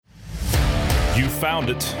You found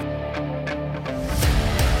it.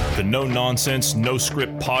 The no-nonsense,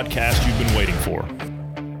 no-script podcast you've been waiting for.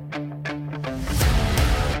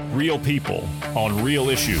 Real people on real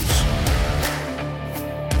issues.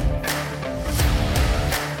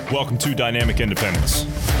 Welcome to Dynamic Independence,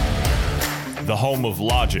 the home of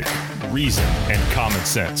logic, reason, and common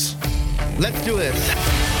sense. Let's do this.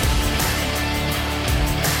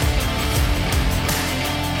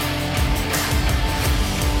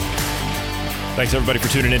 Thanks, everybody, for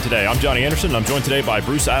tuning in today. I'm Johnny Anderson, and I'm joined today by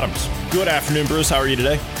Bruce Adams. Good afternoon, Bruce. How are you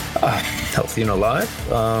today? Healthy and alive.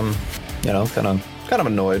 Kind of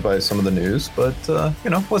annoyed by some of the news, but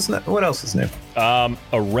what else is new? A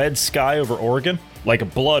red sky over Oregon, like a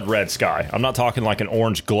blood red sky. I'm not talking like an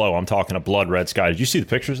orange glow. I'm talking a blood red sky. Did you see the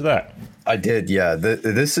pictures of that? I did. Yeah.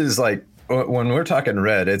 This is like, when we're talking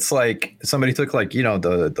red, it's like somebody took like,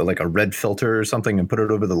 the like a red filter or something and put it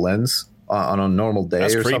over the lens on a normal day.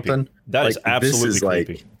 That's or creepy. Something. That is absolutely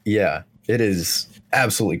creepy. Like, yeah, it is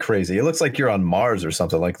absolutely crazy. It looks like you're on Mars or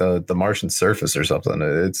something, like the Martian surface or something.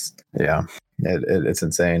 It's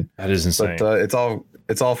insane. That is insane. But it's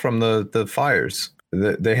all from the fires.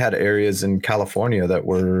 They had areas in California that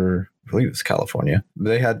were, I believe it was California.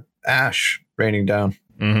 They had ash raining down.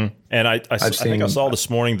 Mm-hmm. And I think I saw this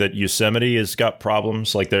morning that Yosemite has got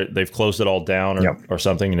problems. Like they've closed it all down or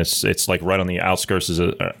something, and it's like right on the outskirts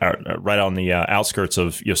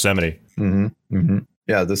of Yosemite. Mm-hmm. Mm-hmm.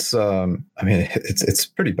 Yeah, this. It's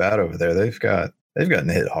pretty bad over there. They've gotten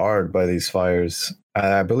hit hard by these fires.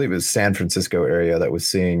 I believe it was San Francisco area that was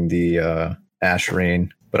seeing the ash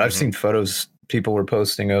rain, but I've seen photos people were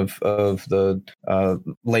posting of the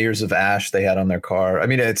layers of ash they had on their car. I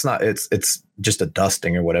mean, it's just a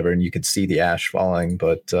dusting or whatever, and you could see the ash falling.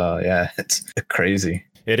 But it's crazy.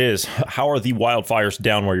 It is. How are the wildfires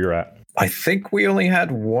down where you're at? I think we only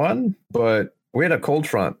had one, but we had a cold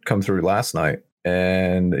front come through last night.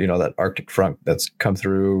 And, that Arctic front that's come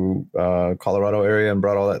through Colorado area and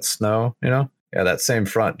brought all that snow, Yeah, that same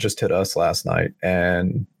front just hit us last night,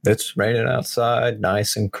 and it's raining outside,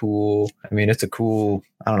 nice and cool. I mean, it's a cool,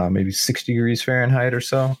 I don't know, maybe 60 degrees Fahrenheit or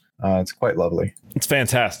so. It's quite lovely. It's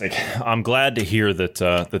fantastic. I'm glad to hear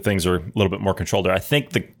that things are a little bit more controlled there. I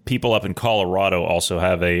think the people up in Colorado also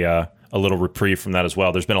have a little reprieve from that as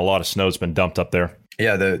well. There's been a lot of snow that's been dumped up there.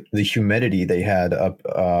 Yeah, the humidity they had up,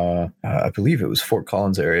 I believe it was Fort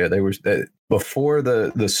Collins area. Before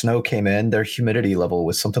the snow came in, their humidity level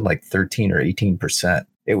was something like 13 or 18%.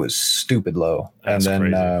 It was stupid low. That's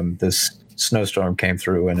and then crazy. This snowstorm came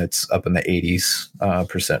through and it's up in the 80s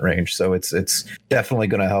percent range. So it's definitely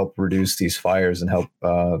going to help reduce these fires and help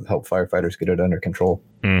firefighters get it under control.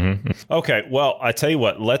 Mm-hmm. Okay, well, I tell you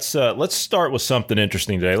what, let's start with something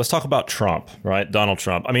interesting today. Let's talk about Trump, right? Donald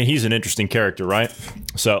Trump. I mean, he's an interesting character, right?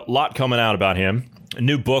 So a lot coming out about him. A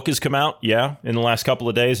new book has come out, in the last couple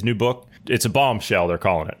of days. New book. It's a bombshell, they're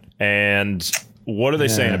calling it. And what are they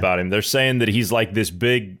saying about him? They're saying that he's like this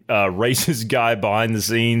big racist guy behind the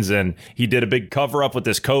scenes, and he did a big cover up with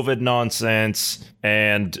this COVID nonsense.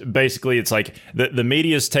 And basically, it's like the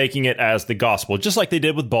media is taking it as the gospel, just like they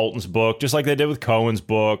did with Bolton's book, just like they did with Cohen's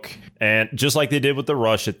book, and just like they did with the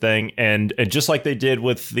Russia thing, and just like they did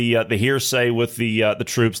with the hearsay with the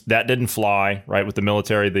troops. That didn't fly, right? With the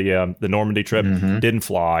military, the Normandy trip didn't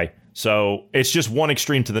fly. So it's just one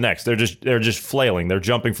extreme to the next. They're just flailing. They're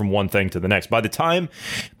jumping from one thing to the next. By the time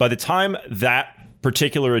that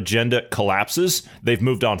particular agenda collapses, they've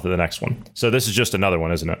moved on to the next one. So this is just another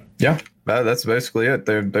one, isn't it? Yeah, that's basically it.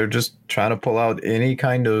 They're just trying to pull out any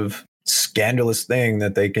kind of scandalous thing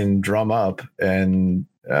that they can drum up, and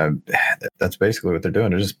that's basically what they're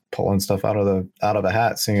doing. They're just pulling stuff out of a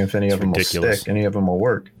hat, seeing if any of them will stick, any of them will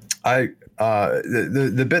work.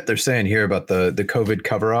 The bit they're saying here about the COVID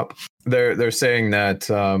cover up, they're saying that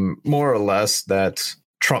more or less that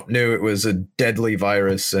Trump knew it was a deadly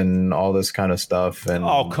virus and all this kind of stuff, and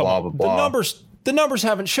blah blah blah. The numbers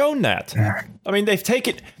haven't shown that. I mean, they've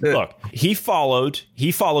taken. Look, he followed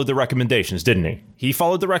the recommendations, didn't he? He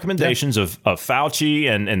followed the recommendations of Fauci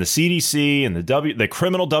and the CDC and the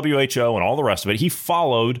criminal WHO and all the rest of it. He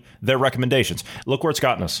followed their recommendations. Look where it's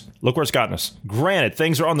gotten us. Granted,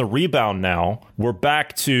 things are on the rebound now. We're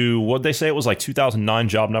back to what they say it was like 2009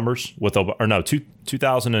 job numbers with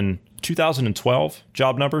 2012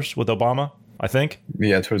 job numbers with Obama, I think.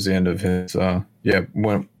 Yeah, towards the end of his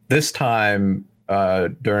when this time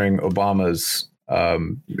during Obama's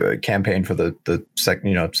campaign for the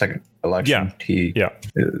second election,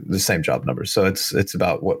 the same job numbers. So it's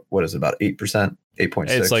about what is it, about 8%, 8.6.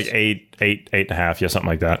 It's like 8.5, something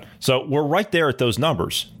like that. So we're right there at those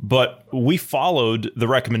numbers, but we followed the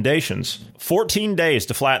recommendations. 14 days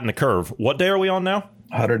to flatten the curve. What day are we on now?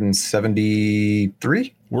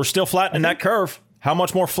 173. We're still flattening that curve. How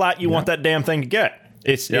much more flat you want that damn thing to get?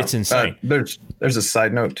 It's insane. There's a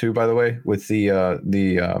side note too, by the way, with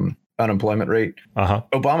the unemployment rate.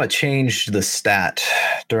 Obama changed the stat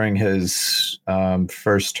during his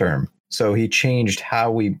first term. So he changed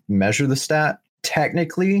how we measure the stat.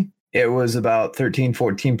 Technically, it was about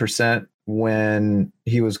 14% when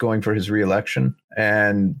he was going for his reelection.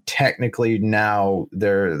 And technically now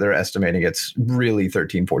they're estimating it's really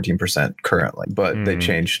 14% currently. But they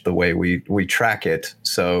changed the way we track it.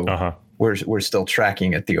 So we're still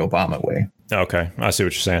tracking it the Obama way. Okay, I see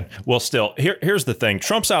what you're saying. Well, still, here's the thing.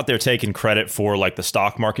 Trump's out there taking credit for like the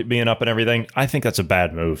stock market being up and everything. I think that's a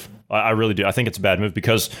bad move. I really do. I think it's a bad move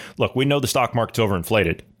because, look, we know the stock market's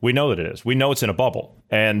overinflated. We know that it is. We know it's in a bubble.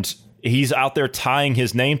 And he's out there tying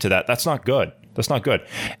his name to that. That's not good. That's not good.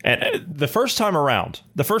 And the first time around,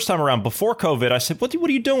 before COVID, I said, what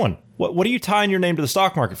are you doing? What are you tying your name to the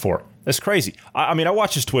stock market for? That's crazy. I mean, I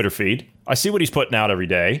watch his Twitter feed. I see what he's putting out every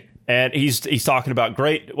day. And he's talking about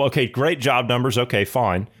great job numbers. Okay,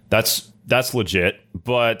 fine. That's legit.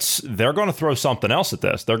 But they're going to throw something else at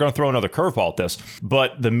this. They're going to throw another curveball at this.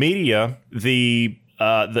 But the media, the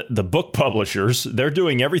book publishers, they're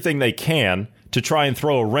doing everything they can to try and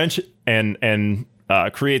throw a wrench and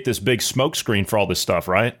create this big smokescreen for all this stuff,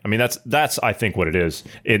 right? I mean, that's I think what it is.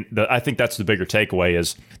 I think that's the bigger takeaway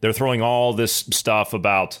is they're throwing all this stuff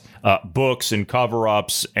about books and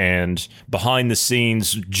cover-ups and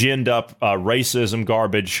behind-the-scenes ginned up racism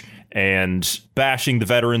garbage and bashing the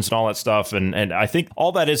veterans and all that stuff. And I think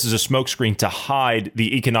all that is a smokescreen to hide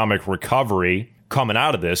the economic recovery coming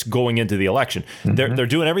out of this, going into the election. They're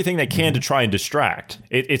doing everything they can to try and distract.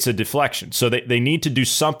 It's a deflection. So they need to do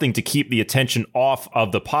something to keep the attention off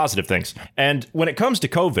of the positive things. And when it comes to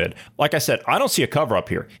COVID, like I said, I don't see a cover up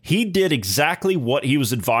here. He did exactly what he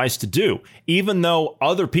was advised to do, even though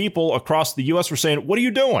other people across the U.S. were saying, what are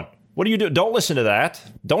you doing? What are you doing? Don't listen to that.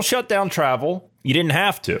 Don't shut down travel. You didn't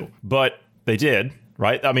have to, but they did.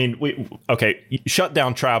 Right. I mean, shut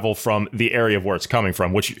down travel from the area of where it's coming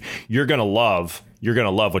from, which you're going to love. You're going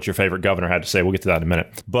to love what your favorite governor had to say. We'll get to that in a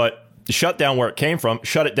minute. But to shut down where it came from,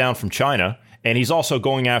 shut it down from China. And he's also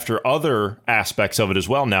going after other aspects of it as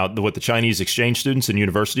well now with the Chinese exchange students in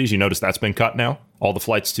universities. You notice that's been cut now. All the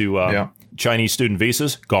flights to Chinese student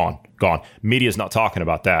visas, gone. Media's not talking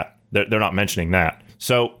about that. They're not mentioning that.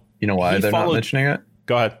 So you know why they're not mentioning it?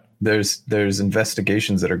 Go ahead. There's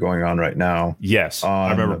investigations that are going on right now. Yes,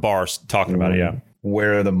 I remember Barr talking about it, yeah.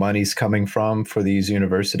 Where the money's coming from for these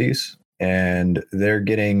universities. And they're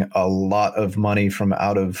getting a lot of money from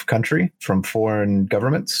out of country, from foreign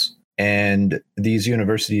governments. And these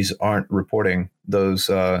universities aren't reporting those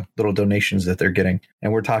little donations that they're getting.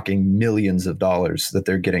 And we're talking millions of dollars that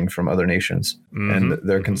they're getting from other nations. And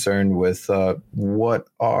they're concerned with what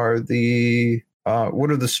are the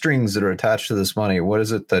strings that are attached to this money? What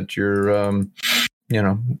is it that you're,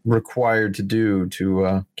 required to do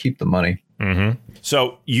to keep the money?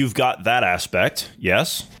 So you've got that aspect,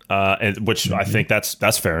 yes, which I think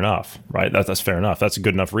that's fair enough, right? That's fair enough. That's a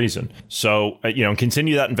good enough reason. So,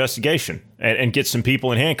 continue that investigation and get some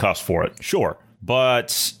people in handcuffs for it. Sure.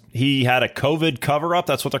 But he had a COVID cover up.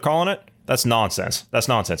 That's what they're calling it. That's nonsense.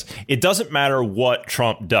 It doesn't matter what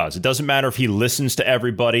Trump does. It doesn't matter if he listens to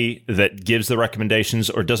everybody that gives the recommendations,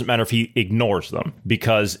 or it doesn't matter if he ignores them,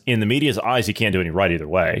 because in the media's eyes, he can't do any right either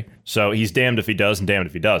way. So he's damned if he does and damned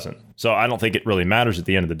if he doesn't. So I don't think it really matters at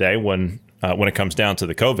the end of the day when it comes down to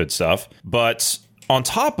the COVID stuff. But on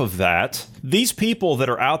top of that, these people that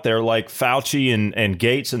are out there like Fauci and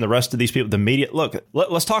Gates and the rest of these people, the media, look,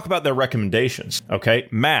 let's talk about their recommendations, okay?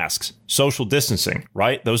 Masks, social distancing,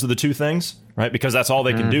 right? Those are the two things, right? Because that's all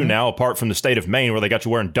they can do now, apart from the state of Maine where they got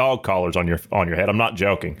you wearing dog collars on your head. I'm not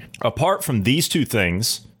joking. Apart from these two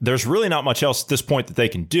things, there's really not much else at this point that they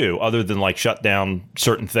can do other than like shut down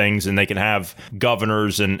certain things, and they can have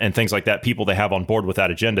governors and things like that, people they have on board with that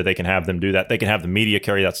agenda. They can have them do that. They can have the media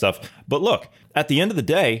carry that stuff. But look, at the end of the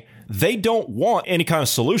day, they don't want any kind of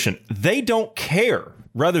solution. They don't care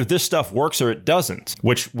whether this stuff works or it doesn't,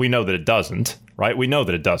 which we know that it doesn't, right? We know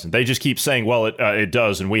that it doesn't. They just keep saying, well, it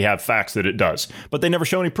does, and we have facts that it does. But they never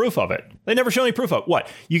show any proof of it. What?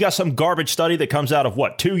 You got some garbage study that comes out of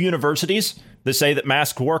what? 2 universities that say that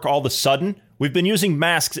masks work all of a sudden? We've been using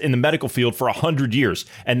masks in the medical field for 100 years,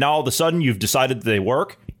 and now all of a sudden you've decided that they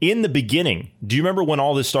work? In the beginning, do you remember when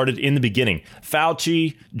all this started? In the beginning,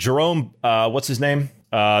 Fauci, Jerome, what's his name?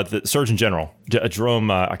 The Surgeon General, Jerome,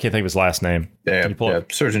 I can't think of his last name. Yeah,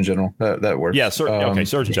 Surgeon General. That works. Yeah,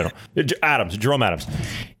 Surgeon General. Jerome Adams.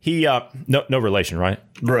 He, no relation, right?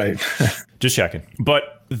 Right. Just checking.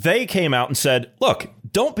 But they came out and said, look,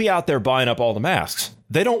 don't be out there buying up all the masks.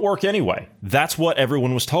 they don't work anyway. That's what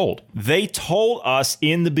everyone was told. They told us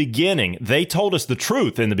in the beginning. They told us the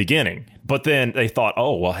truth in the beginning. But then they thought,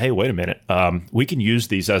 oh, well, hey, wait a minute. We can use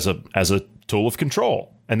these as a tool of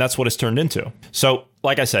control. And that's what it's turned into. So,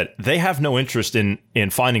 like I said, they have no interest in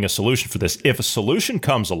finding a solution for this. If a solution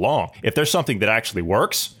comes along, if there's something that actually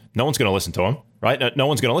works, no one's going to listen to them, right? No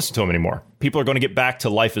one's going to listen to them anymore. People are going to get back to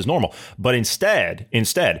life as normal. But instead,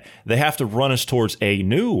 they have to run us towards a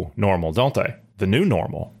new normal, don't they? The new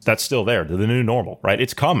normal. That's still there. The new normal, right?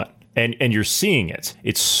 It's coming. And you're seeing it.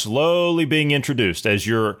 It's slowly being introduced as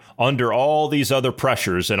you're under all these other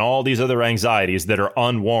pressures and all these other anxieties that are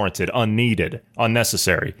unwarranted, unneeded,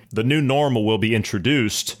 unnecessary. The new normal will be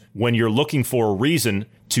introduced when you're looking for a reason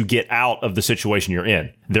to get out of the situation you're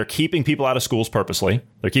in. They're keeping people out of schools purposely.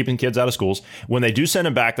 They're keeping kids out of schools. When they do send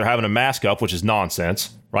them back, they're having a mask up, which is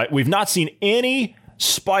nonsense, right? We've not seen any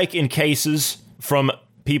spike in cases from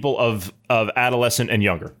people of adolescent and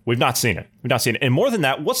younger. We've not seen it. And more than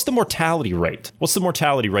that, what's the mortality rate? What's the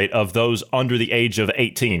mortality rate of those under the age of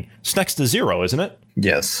 18? It's next to zero, isn't it?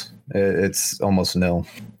 Yes. It's almost nil.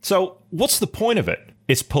 So what's the point of it?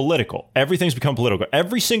 It's political. Everything's become political.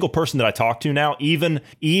 Every single person that I talk to now, even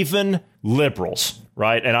liberals,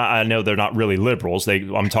 right? And I know they're not really liberals.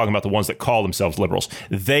 I'm talking about the ones that call themselves liberals.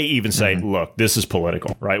 They even say, look, this is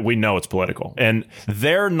political, right? We know it's political. And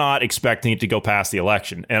they're not expecting it to go past the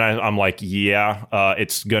election. And I'm like,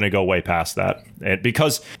 it's going to go way past that. And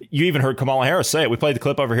because you even heard Kamala Harris say it. We played the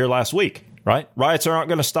clip over here last week, right? Riots aren't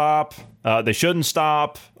going to stop. They shouldn't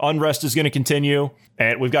stop. Unrest is going to continue.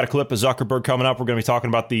 And we've got a clip of Zuckerberg coming up. We're going to be talking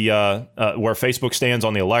about the where Facebook stands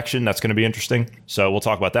on the election. That's going to be interesting. So we'll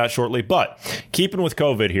talk about that shortly. But keeping with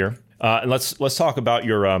COVID here, and let's talk about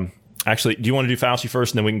your. Actually, do you want to do Fauci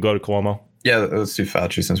first, and then we can go to Cuomo? Yeah, let's do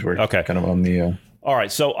Fauci since we're kind of on the. All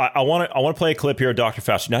right, so I want to play a clip here of Dr.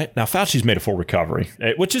 Fauci. Now Fauci's made a full recovery,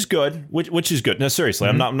 which is good. Which is good. No, seriously,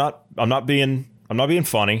 I'm not being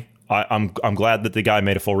funny. I'm glad that the guy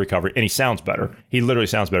made a full recovery, and he sounds better. He literally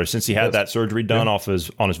sounds better since he had that surgery done on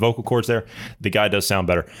his vocal cords. There, the guy does sound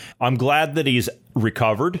better. I'm glad that he's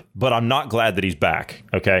recovered, but I'm not glad that he's back.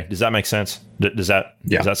 Okay, does that make sense? Does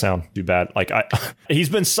that sound too bad? Like he's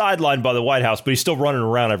been sidelined by the White House, but he's still running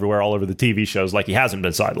around everywhere, all over the TV shows, like he hasn't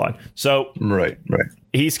been sidelined. So right.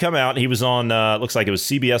 He's come out. He was on, looks like it was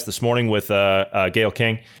CBS this morning with Gayle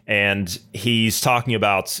King, and he's talking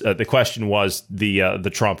about the question was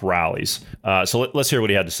the Trump rallies. So let's hear what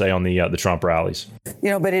he had to say on the Trump rallies.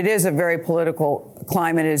 But it is a very political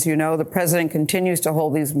climate, as you know. The president continues to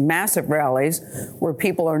hold these massive rallies where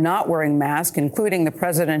people are not wearing masks, including the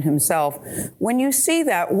president himself. When you see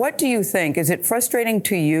that, what do you think? Is it frustrating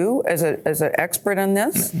to you as an expert on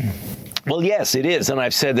this? Well, yes, it is. And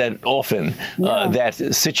I've said that often. That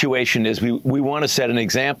situation is we want to set an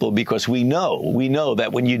example because we know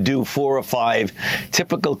that when you do 4 or 5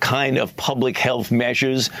 typical kind of public health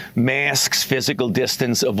measures, masks, physical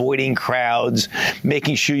distance, avoiding crowds,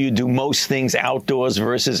 making sure you do most things outdoors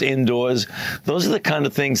versus indoors, those are the kind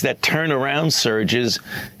of things that turn around surges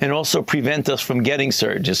and also prevent us from getting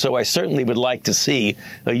surges. So I certainly would like to see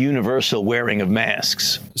a universal wearing of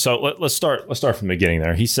masks. So let's start from the beginning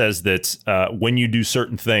there. He says that when you do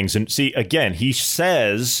certain things, and see, again, he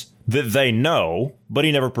says that they know, but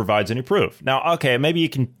he never provides any proof. Now, okay, maybe you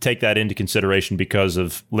can take that into consideration because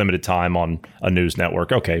of limited time on a news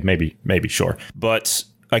network. Okay, maybe, sure. But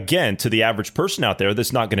again, to the average person out there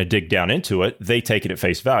that's not going to dig down into it, they take it at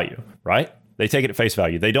face value, right? They take it at face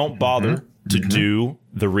value. They don't bother to do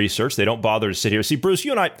the research. They don't bother to sit here. See, Bruce,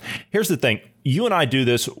 you and I, here's the thing. You and I do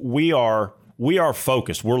this. We are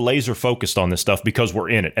focused. We're laser focused on this stuff because we're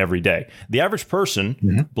in it every day. The average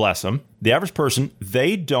person, bless them, the average person,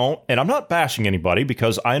 they don't, and I'm not bashing anybody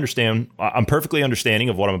because I'm perfectly understanding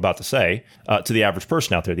of what I'm about to say to the average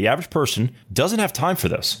person out there. The average person doesn't have time for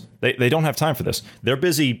this. They don't have time for this. They're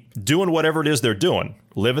busy doing whatever it is they're doing,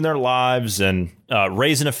 living their lives and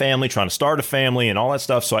raising a family, trying to start a family and all that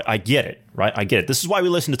stuff. So I get it, right? I get it. This is why we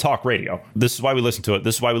listen to talk radio. This is why we listen to it.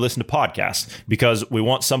 This is why we listen to podcasts, because we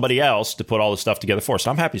want somebody else to put all this stuff together for us.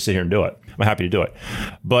 So I'm happy to sit here and do it. I'm happy to do it.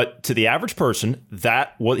 But to the average person,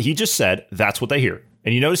 what he just said, that's what they hear.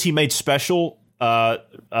 And you notice he made special special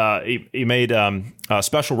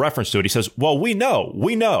reference to it. He says, well, we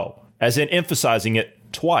know, as in emphasizing it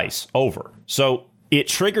twice over. So it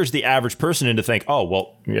triggers the average person into think, oh,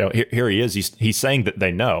 well, here he is. He's saying that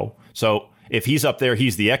they know. So if he's up there,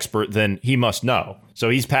 he's the expert, then he must know. So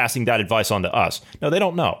he's passing that advice on to us. No, they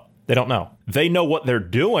don't know. They don't know. They know what they're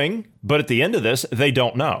doing, but at the end of this, they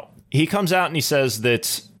don't know. He comes out and he says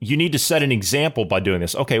that you need to set an example by doing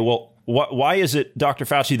this. Okay, well, Why is it, Dr.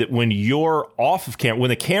 Fauci, that when you're off of camera, when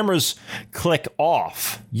the cameras click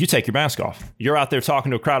off, you take your mask off? You're out there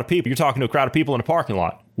talking to a crowd of people. You're talking to a crowd of people in a parking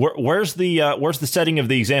lot. Where's the setting of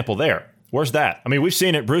the example there? Where's that? I mean, we've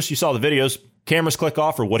seen it. Bruce, you saw the videos. Cameras click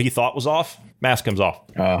off, or what he thought was off. Mask comes off.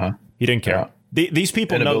 He didn't care. Yeah. These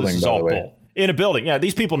people know this is all bull. In a building, yeah,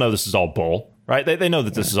 these people know this is all bull, right? They know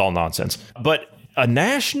that this is all nonsense. But a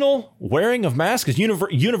national wearing of masks, is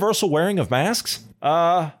universal wearing of masks?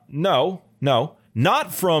 No,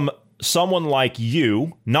 not from someone like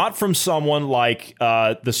you, not from someone like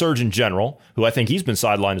the Surgeon General, who I think he's been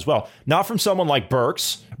sidelined as well, not from someone like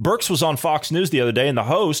Birx. Birx was on Fox News the other day, and the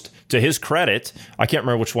host, to his credit, I can't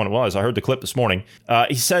remember which one it was, I heard the clip this morning,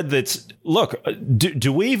 he said that, look,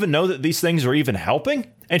 do we even know that these things are even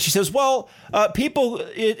helping? And she says, well, people,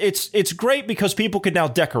 it's great because people can now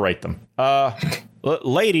decorate them.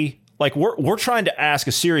 Lady, like we're trying to ask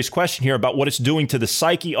a serious question here about what it's doing to the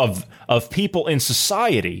psyche of people in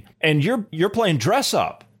society, and you're playing dress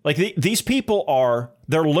up. Like these people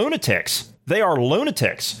they're lunatics. They are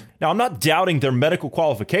lunatics. Now, I'm not doubting their medical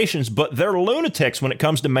qualifications, but they're lunatics when it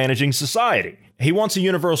comes to managing society. He wants a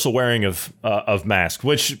universal wearing of masks,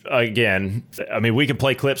 which, again, I mean, we can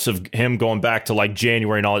play clips of him going back to like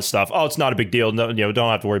January and all that stuff. Oh, it's not a big deal. No,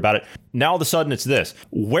 don't have to worry about it. Now, all of a sudden, it's this.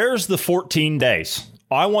 Where's the 14 days?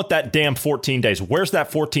 I want that damn 14 days. Where's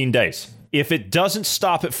that 14 days? If it doesn't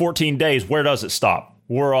stop at 14 days, where does it stop?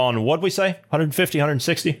 We're on, what'd we say? 150,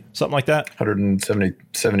 160, something like that?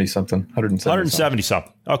 170 something. 170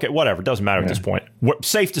 something. Okay, whatever. Doesn't matter at this point.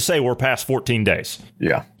 Safe to say we're past 14 days.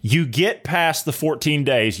 Yeah. You get past the 14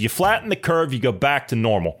 days, you flatten the curve, you go back to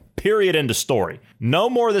normal. Period. End of story. No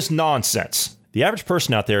more of this nonsense. The average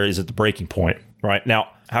person out there is at the breaking point, right? Now,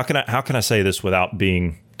 how can I say this without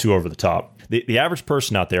being too over the top? The average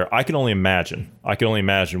person out there, I can only imagine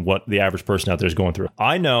what the average person out there is going through.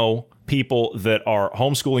 I know people that are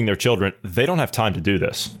homeschooling their children, they don't have time to do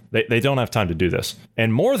this. They don't have time to do this.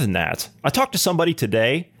 And more than that, I talked to somebody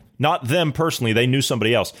today, not them personally, they knew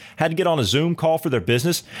somebody else, had to get on a Zoom call for their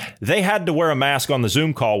business. They had to wear a mask on the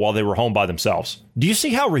Zoom call while they were home by themselves. Do you see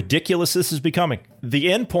how ridiculous this is becoming?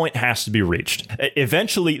 The end point has to be reached.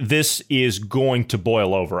 Eventually, this is going to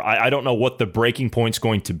boil over. I don't know what the breaking point's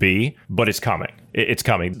going to be, but it's coming. It's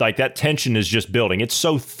coming. Like, that tension is just building. It's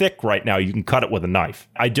so thick right now, you can cut it with a knife.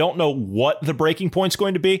 I don't know what the breaking point's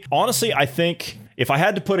going to be. Honestly, I think if I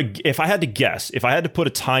had to put a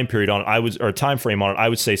time period on it, or a time frame on it, I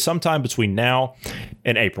would say sometime between now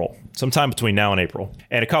and April.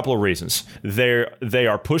 And a couple of reasons. They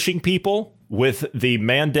are pushing people with the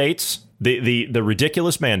mandates, the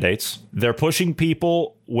ridiculous mandates. They're pushing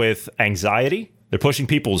people with anxiety. They're pushing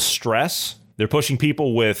people with stress. They're pushing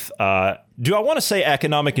people with, do I want to say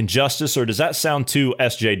economic injustice, or does that sound too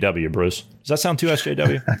SJW, Bruce? Does that sound too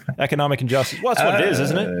SJW? Economic injustice? Well, that's what it is,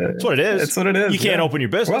 isn't it? That's what it is. That's what it is. You can't open your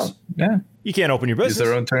business. Well, yeah. You can't open your business. Use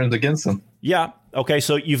their own terms against them. Yeah. Okay,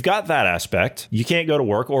 so you've got that aspect. You can't go to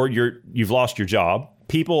work, or you've lost your job.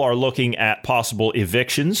 People are looking at possible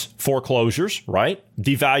evictions, foreclosures, right?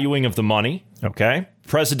 Devaluing of the money, okay?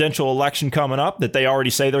 Presidential election coming up that they already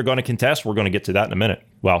say they're going to contest. We're going to get to that in a minute.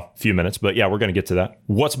 Well, a few minutes, but yeah, we're going to get to that.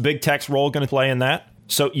 What's big tech's role going to play in that?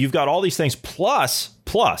 So you've got all these things, plus,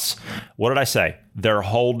 what did I say? They're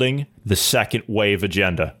holding the second wave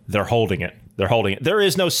agenda. They're holding it. There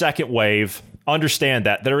is no second wave. Understand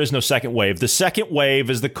that. There is no second wave. The second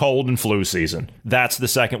wave is the cold and flu season. That's the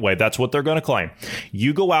second wave. That's what they're going to claim.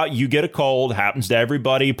 You go out, you get a cold, happens to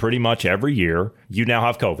everybody pretty much every year. You now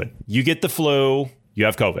have COVID. You get the flu, you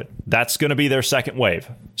have COVID. That's going to be their second wave.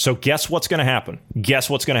 So guess what's going to happen?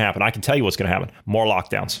 I can tell you what's going to happen. More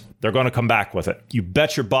lockdowns. They're going to come back with it. You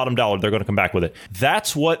bet your bottom dollar they're going to come back with it.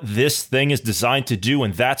 That's what this thing is designed to do,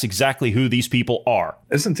 and that's exactly who these people are.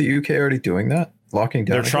 Isn't the UK already doing that? Locking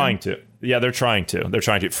down? They're trying to. Yeah, they're trying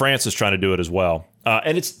to. France is trying to do it as well.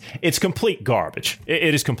 And it's complete garbage.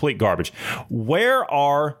 It is complete garbage. Where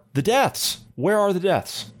are the deaths?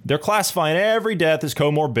 They're classifying every death as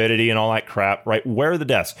comorbidity and all that crap, right? Where are the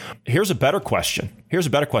deaths? Here's a better question.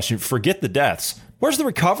 Forget the deaths. Where's the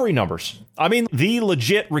recovery numbers? I mean, the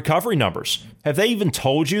legit recovery numbers. Have they even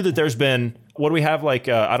told you that there's been, what do we have, like,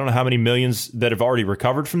 I don't know how many millions that have already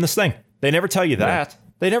recovered from this thing? They never tell you that. Yeah.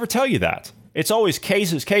 They never tell you that. It's always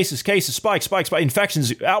cases, spikes,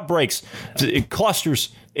 infections, outbreaks,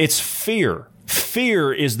 clusters. It's fear.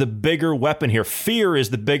 Fear is the bigger weapon here. Fear is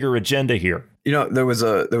the bigger agenda here. You know, there was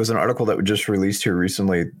an article that was just released here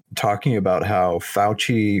recently talking about how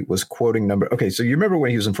Fauci was quoting Okay, so you remember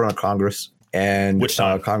when he was in front of Congress and which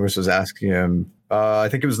time? Congress was asking him, I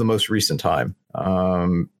think it was the most recent time.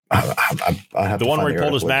 I have the one where he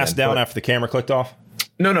pulled his mask down after the camera clicked off?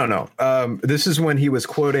 No. This is when he was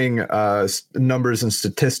quoting numbers and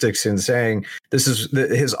statistics and saying this is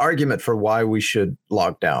his argument for why we should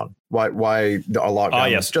lock down, why a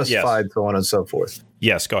lockdown is justified, so on and so forth.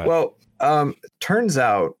 Yes, go ahead. Well, turns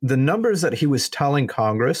out the numbers that he was telling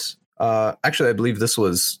Congress, actually, I believe this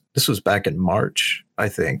was back in March, I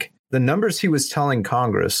think. The numbers he was telling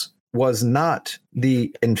Congress was not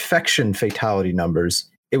the infection fatality numbers.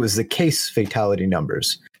 It was the case fatality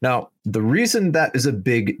numbers. Now, the reason that is a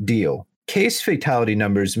big deal, case fatality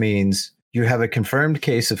numbers means you have a confirmed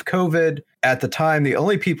case of COVID. At the time, the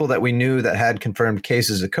only people that we knew that had confirmed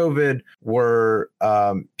cases of COVID were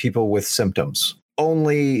people with symptoms.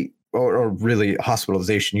 Only, or really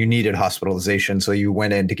hospitalization. You needed hospitalization, so you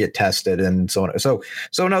went in to get tested and so on. So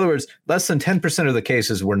in other words, less than 10% of the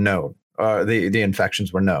cases were known. The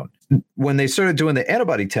infections were known. When they started doing the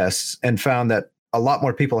antibody tests and found that a lot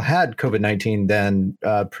more people had COVID-19 than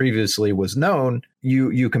previously was known,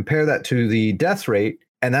 you compare that to the death rate,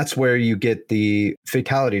 and that's where you get the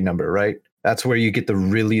fatality number, right? That's where you get the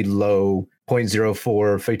really low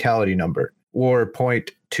 0.04 fatality number, or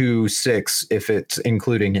 0.26 if it's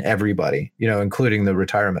including everybody, including the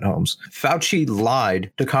retirement homes. Fauci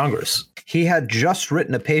lied to Congress. He had just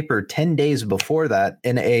written a paper 10 days before that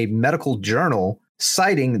in a medical journal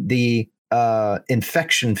citing the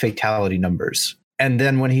infection fatality numbers. And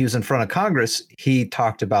then when he was in front of Congress, he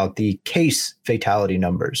talked about the case fatality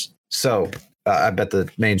numbers. So I bet the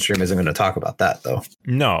mainstream isn't going to talk about that, though.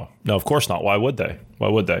 No, of course not. Why would they?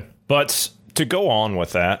 But to go on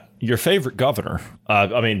with that, your favorite governor,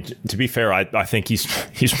 to be fair, I think he's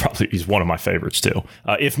one of my favorites too,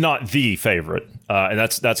 if not the favorite. And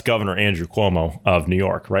that's Governor Andrew Cuomo of New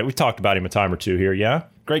York, right? We've talked about him a time or two here. Yeah.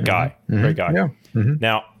 Great guy. Mm-hmm. Great guy. Yeah. Mm-hmm.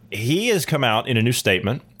 Now, he has come out in a new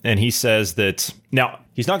statement, and he says that now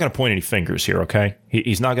he's not going to point any fingers here. OK,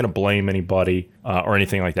 he's not going to blame anybody or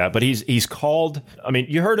anything like that. But he's called.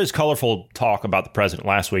 You heard his colorful talk about the president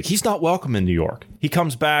last week. He's not welcome in New York. He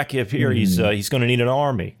comes back if here he's going to need an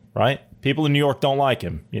army. Right. People in New York don't like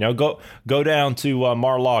him. Go down to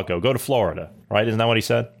Mar-a-Lago, go to Florida. Right. Isn't that what he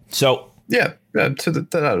said? So, yeah, to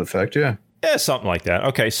that effect. Yeah, something like that.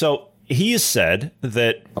 OK, so he has said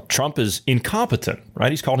that Trump is incompetent,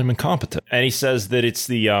 right? He's called him incompetent. And he says that it's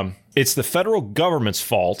the federal government's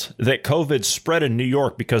fault that COVID spread in New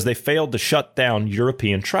York because they failed to shut down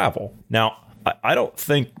European travel. Now, I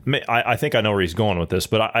think I know where he's going with this,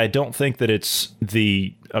 but I don't think that it's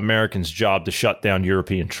the Americans' job to shut down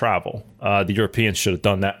European travel. The Europeans should have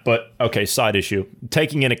done that. But, okay, side issue.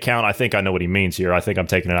 Taking into account, I think I know what he means here. I think I'm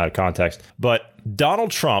taking it out of context. But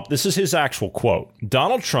Donald Trump, this is his actual quote.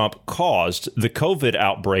 Donald Trump caused the COVID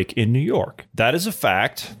outbreak in New York. That is a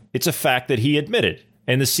fact. It's a fact that he admitted.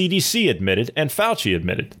 And the CDC admitted, and Fauci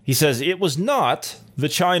admitted. He says it was not the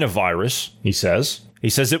China virus, he says. He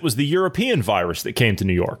says it was the European virus that came to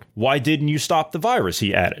New York. Why didn't you stop the virus,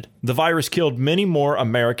 he added. The virus killed many more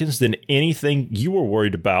Americans than anything you were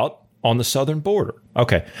worried about on the southern border.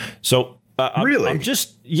 Okay, so really?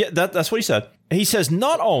 That's what he said. He says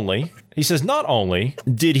not only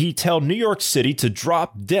did he tell New York City to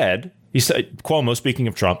drop dead, he said, Cuomo, speaking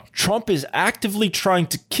of Trump is actively trying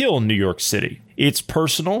to kill New York City. It's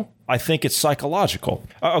personal. I think it's psychological.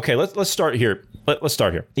 Okay, let's start here. Let's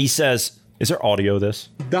start here. He says, is there audio of this?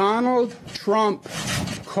 Donald Trump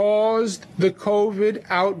caused the COVID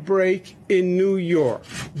outbreak in New York.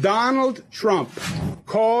 Donald Trump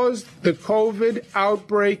caused the COVID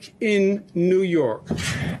outbreak in New York.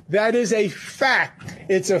 That is a fact.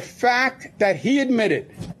 It's a fact that he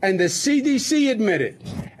admitted, and the CDC admitted,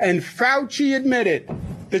 and Fauci admitted.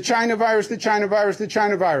 The China virus, the China virus, the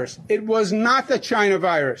China virus. It was not the China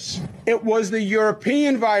virus. It was the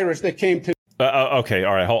European virus that came to. Okay,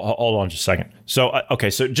 all right, hold on just a second. So,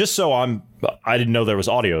 so just so I didn't know there was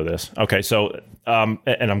audio of this. Okay, so, and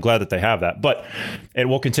I'm glad that they have that. And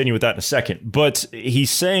we'll continue with that in a second. But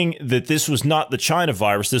he's saying that this was not the China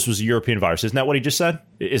virus, this was a European virus. Isn't that what he just said?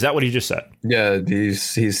 Is that what he just said? Yeah,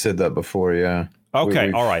 he's said that before, yeah.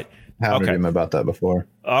 Okay, all right. Hounded him about that before.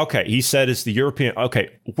 Okay, he said it's the European. Okay,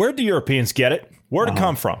 where'd the Europeans get it? Where'd it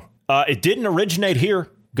come from? It didn't originate here,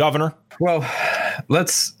 Governor. Well,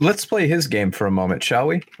 let's play his game for a moment, shall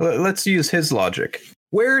we? Let's use his logic.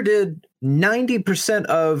 Where did 90%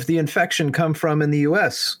 of the infection come from in the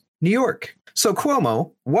U.S.? New York. So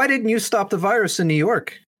Cuomo, why didn't you stop the virus in New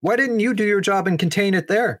York? Why didn't you do your job and contain it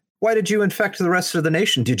there? Why did you infect the rest of the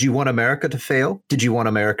nation? Did you want America to fail? Did you want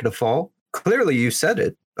America to fall? Clearly, you said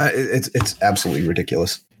it. It's absolutely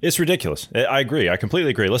ridiculous. It's ridiculous. I agree. I completely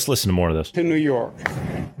agree. Let's listen to more of this. To New York.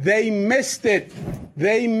 They missed it.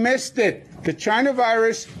 The China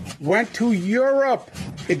virus went to Europe.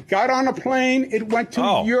 It got on a plane. It went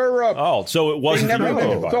to Europe. Oh, so it wasn't. They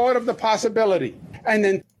never thought of the possibility. And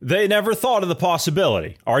then they never thought of the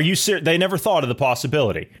possibility. Are you serious? They never thought of the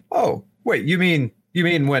possibility. Oh, wait, you mean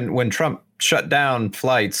when Trump shut down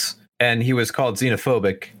flights and he was called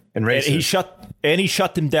xenophobic and racist? And he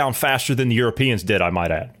shut them down faster than the Europeans did, I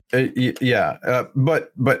might add.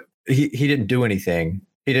 But he didn't do anything.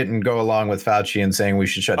 He didn't go along with Fauci and saying we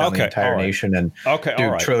should shut down the entire nation and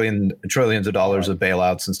do trillions of dollars of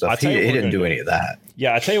bailouts and stuff. He didn't do any of that.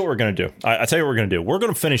 Yeah, I tell you what we're going to do. I tell you what we're going to do. We're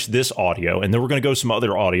going to finish this audio, and then we're going to go to some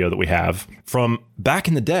other audio that we have from back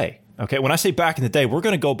in the day. Okay, when I say back in the day, we're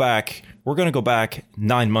going to go back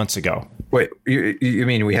 9 months ago. Wait, you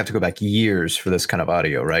mean we have to go back years for this kind of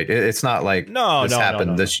audio, right? It's not like this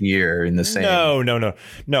happened this year in the same. No.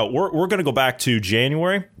 We're going to go back to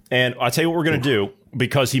January, and I tell you what we're going to do,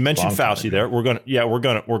 because he mentioned Fauci there. We're going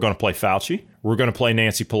to play Fauci. We're going to play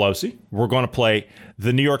Nancy Pelosi. We're going to play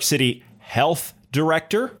the New York City Health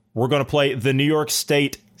Director. We're going to play the New York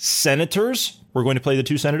State Senators. We're going to play the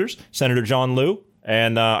two senators, Senator John Liu,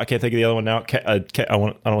 and I can't think of the other one now. I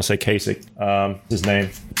don't want to say Kasich. His name,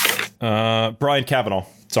 Brian Kavanaugh.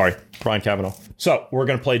 Sorry, Brian Kavanaugh. So we're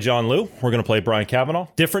going to play John Liu. We're going to play Brian Kavanaugh.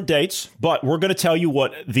 Different dates, but we're going to tell you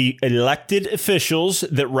what the elected officials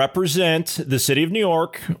that represent the city of New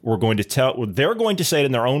York, they're going to say it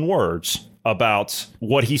in their own words about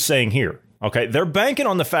what he's saying here. Okay, they're banking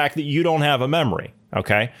on the fact that you don't have a memory.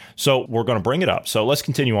 Okay, so we're going to bring it up. So let's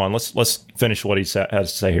continue on. Let's finish what he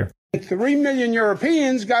has to say here. 3 million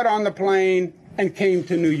Europeans got on the plane and came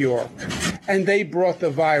to New York, and they brought the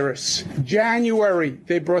virus. January,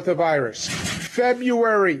 they brought the virus.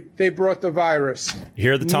 February, they brought the virus.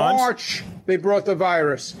 Here are the times? March, they brought the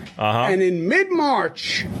virus. And in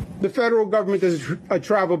mid-March, the federal government does a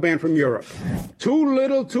travel ban from Europe. Too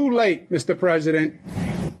little, too late, Mr. President.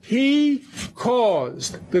 He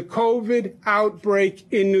caused the COVID outbreak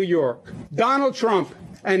in New York. Donald Trump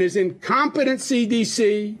and his incompetent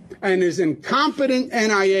CDC and his incompetent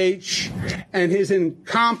NIH and his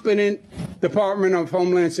incompetent Department of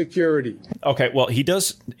Homeland Security. Okay, well, he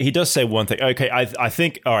does say one thing. Okay, I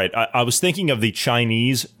think, all right, I was thinking of the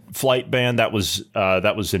Chinese flight ban that was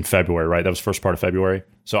in February, right? That was first part of February.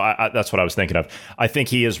 So that's what I was thinking of. I think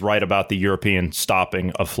he is right about the European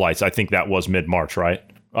stopping of flights. I think that was mid-March, right?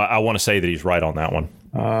 I want to say that he's right on that one.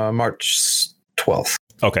 March 12th.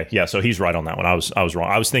 Okay, yeah, so he's right on that one. I was wrong.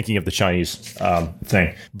 I was thinking of the Chinese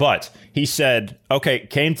thing. But he said, okay,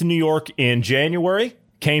 came to New York in January,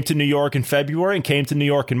 came to New York in February, and came to New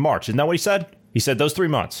York in March. Isn't that what he said? He said those 3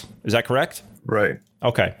 months. Is that correct? Right.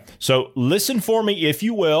 Okay, so listen for me, if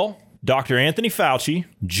you will. Dr. Anthony Fauci,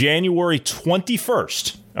 January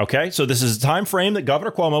 21st. Okay, so this is the time frame that Governor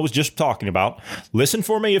Cuomo was just talking about. Listen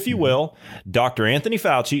for me, if you will. Dr. Anthony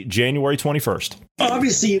Fauci, January 21st.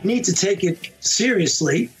 Obviously, you need to take it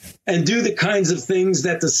seriously and do the kinds of things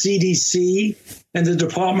that the CDC and the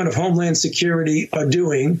Department of Homeland Security are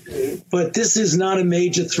doing. But this is not a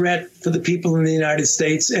major threat for the people in the United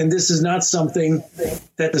States. And this is not something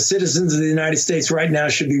that the citizens of the United States right now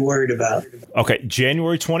should be worried about. Okay,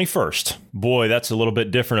 January 21st. Boy, that's a little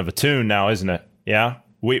bit different of a tune now, isn't it? Yeah,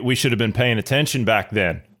 we should have been paying attention back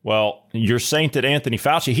then. Well, your sainted Anthony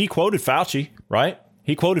Fauci, he quoted Fauci, right?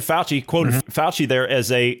 He quoted Fauci there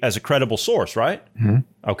as a credible source, right?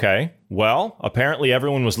 Mm-hmm. Okay. Well, apparently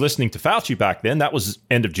everyone was listening to Fauci back then. That was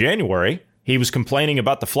end of January. He was complaining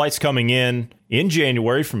about the flights coming in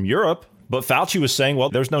January from Europe. But Fauci was saying, well,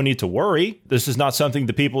 there's no need to worry. This is not something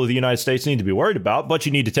the people of the United States need to be worried about, but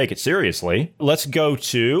you need to take it seriously. Let's go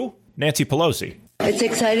to Nancy Pelosi. It's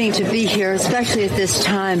exciting to be here, especially at this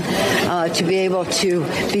time, to be able to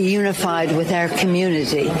be unified with our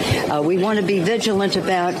community. We want to be vigilant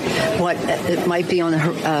about what might be on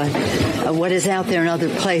what is out there in other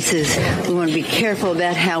places. We want to be careful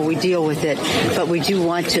about how we deal with it, but we do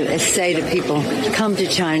want to say to people, come to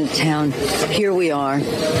Chinatown. Here we are.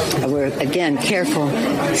 We're, again, careful,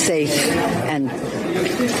 safe, and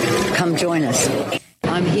come join us.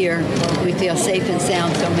 I'm here. We feel safe and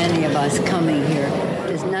sound, so many of us coming here.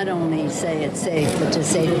 Just not only say it's safe, but to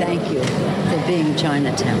say thank you for being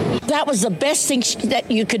Chinatown. That was the best thing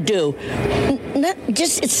that you could do.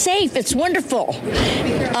 It's safe. It's wonderful.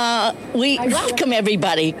 We welcome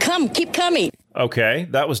everybody. Come, keep coming. Okay,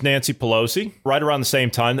 that was Nancy Pelosi, right around the same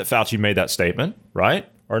time that Fauci made that statement, right?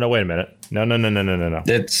 Or no, wait a minute. No.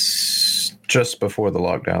 It's just before the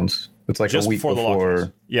lockdowns. It's like just a week before the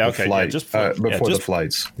flight, before the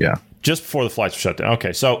flights. Yeah. Just before the flights were shut down.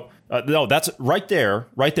 Okay. So, no, that's right there.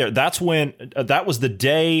 That's when, that was the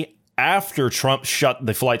day after Trump shut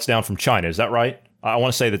the flights down from China. Is that right? I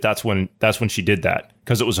want to say that's when she did that.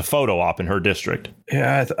 because it was a photo op in her district.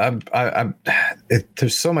 Yeah,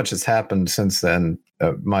 there's so much that's happened since then.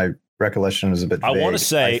 My recollection is a bit vague. I want to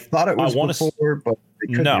say, I thought it was before, but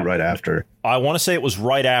it could be right after. I want to say it was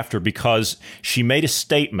right after, because she made a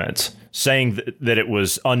statement saying that it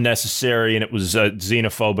was unnecessary and it was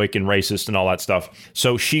xenophobic and racist and all that stuff.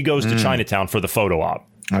 So she goes to Chinatown for the photo op.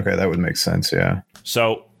 Okay, that would make sense. Yeah.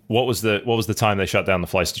 So what was the time they shut down the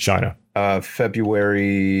flights to China?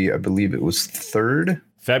 February, I believe it was 3rd.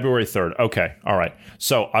 February 3rd. Okay. All right.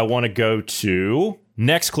 So I want to go to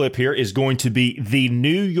next clip here is going to be the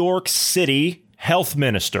New York City health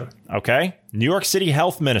minister. Okay. New York City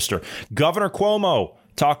health minister. Governor Cuomo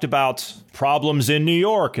talked about problems in New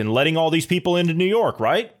York and letting all these people into New York,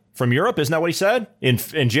 right? From Europe. Isn't that what he said? In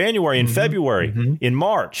January, in February, in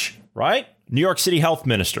March, right? New York City health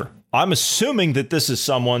minister. I'm assuming that this is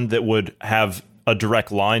someone that would have a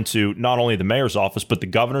direct line to not only the mayor's office, but the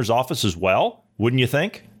governor's office as well. Wouldn't you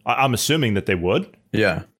think? I'm assuming that they would.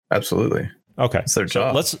 Yeah, absolutely. Okay. It's their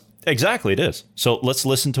job. Exactly, it is. So let's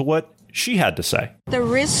listen to what she had to say. The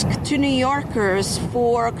risk to New Yorkers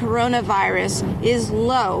for coronavirus is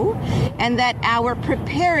low, and that our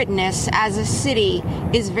preparedness as a city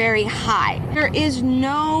is very high. There is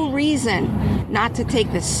no reason not to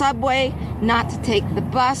take the subway, not to take the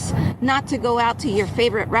bus, not to go out to your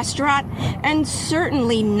favorite restaurant, and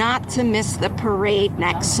certainly not to miss the parade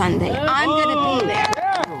next Sunday. I'm going to be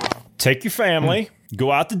there. Take your family,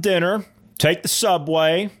 go out to dinner, take the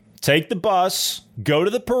subway, take the bus, go to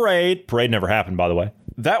the parade. Parade never happened, by the way.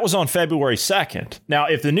 That was on February 2nd. Now,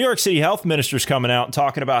 if the New York City health minister's coming out and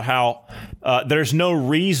talking about how there's no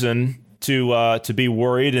reason to be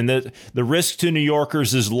worried and that the risk to New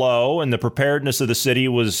Yorkers is low and the preparedness of the city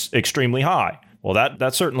was extremely high. Well,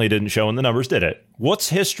 that certainly didn't show in the numbers, did it? What's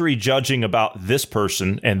history judging about this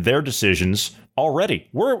person and their decisions already?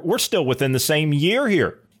 We're still within the same year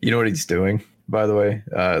here. You know what he's doing, by the way,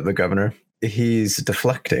 the governor? He's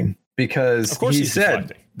deflecting because of course he said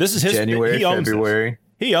deflecting. This is his January, he owns February. This.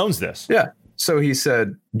 He owns this. Yeah. So he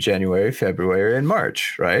said January, February, and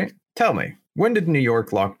March, right? Tell me, when did New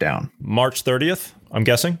York lock down? March 30th, I'm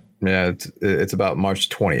guessing. Yeah, it's about March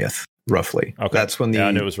 20th, roughly. Okay. That's when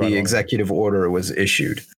the executive order was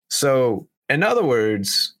issued. So, in other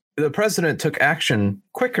words, the president took action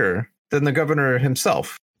quicker than the governor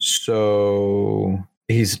himself. So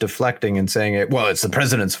he's deflecting and saying, it's the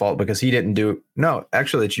president's fault because he didn't do it. No,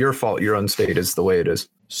 actually, it's your fault. Your own state is the way it is.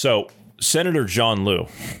 So Senator John Liu,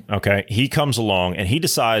 okay, he comes along and he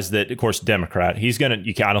decides that, of course, Democrat, I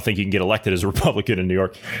don't think he can get elected as a Republican in New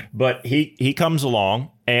York, but he comes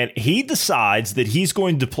along and he decides that he's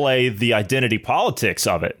going to play the identity politics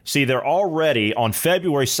of it. See, they're already, on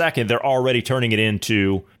February 2nd, they're already turning it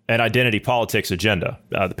into an identity politics agenda,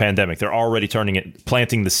 the pandemic. They're already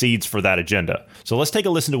planting the seeds for that agenda. So let's take a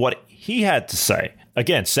listen to what he had to say.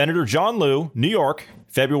 Again, Senator John Liu, New York,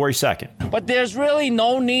 February 2nd. But there's really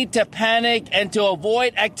no need to panic and to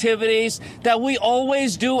avoid activities that we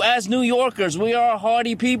always do as New Yorkers. We are a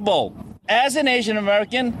hardy people. As an Asian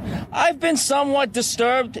American, I've been somewhat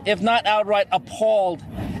disturbed, if not outright appalled,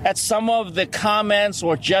 at some of the comments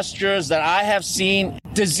or gestures that I have seen.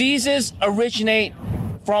 Diseases originate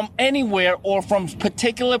from anywhere or from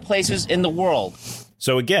particular places in the world.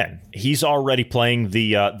 So again, he's already playing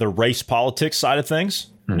the race politics side of things.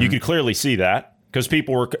 Mm-hmm. You could clearly see that because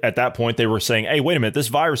people were at that point, they were saying, hey, wait a minute, this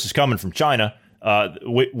virus is coming from China.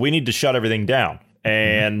 We need to shut everything down.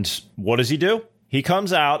 And what does he do? He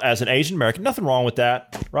comes out as an Asian American. Nothing wrong with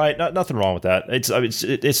that, right? Nothing wrong with that.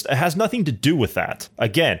 It has nothing to do with that.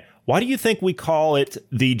 Again, why do you think we call it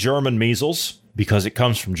the German measles? Because it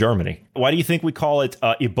comes from Germany. Why do you think we call it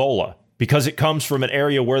Ebola? Because it comes from an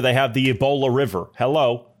area where they have the Ebola River.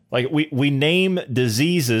 Hello. Like we name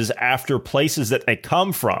diseases after places that they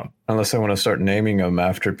come from. Unless I want to start naming them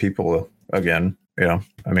after people again. I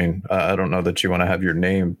don't know that you want to have your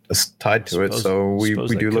name tied to it. So we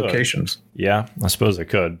do locations. Yeah, I suppose I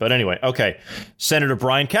could. But anyway, okay. Senator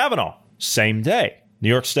Brian Kavanaugh, same day. New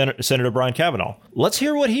York Senator Brian Kavanaugh. Let's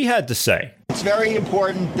hear what he had to say. It's very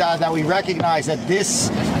important that we recognize that this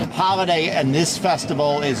holiday and this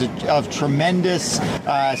festival is of tremendous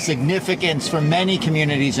significance for many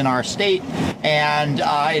communities in our state. And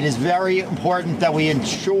it is very important that we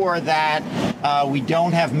ensure that we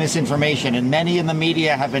don't have misinformation. And many in the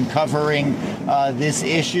media have been covering this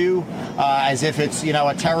issue as if it's,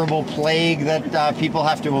 a terrible plague that people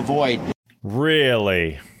have to avoid.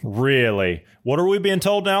 Really? What are we being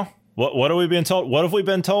told now? What are we being told? What have we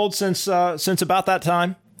been told since about that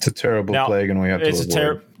time? It's a terrible plague, and we have to avoid it. It's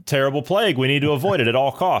a terrible plague. We need to avoid it at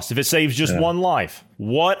all costs. If it saves just one life.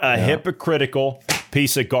 What a hypocritical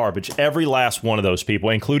piece of garbage. Every last one of those people,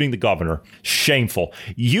 including the governor. Shameful.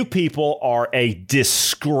 You people are a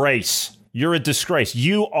disgrace. You're a disgrace.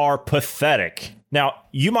 You are pathetic. Now,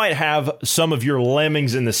 you might have some of your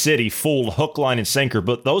lemmings in the city fooled hook, line, and sinker,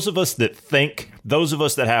 but those of us that think, those of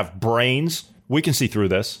us that have brains, we can see through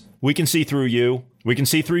this. We can see through you. We can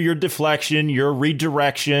see through your deflection, your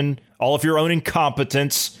redirection, all of your own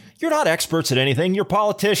incompetence. You're not experts at anything. You're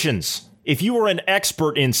politicians. If you were an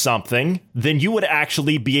expert in something, then you would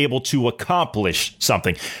actually be able to accomplish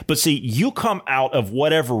something. But see, you come out of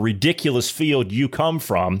whatever ridiculous field you come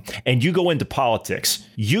from, and you go into politics.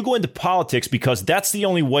 You go into politics because that's the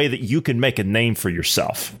only way that you can make a name for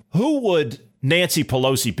yourself. Who would Nancy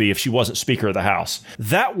Pelosi be if she wasn't Speaker of the House?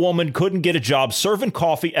 That woman couldn't get a job serving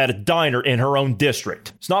coffee at a diner in her own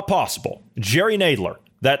district. It's not possible. Jerry Nadler.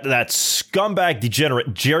 That scumbag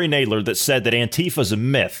degenerate Jerry Nadler that said that Antifa's a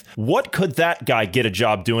myth. What could that guy get a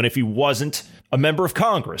job doing if he wasn't a member of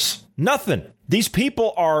Congress? Nothing. These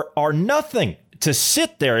people are nothing. To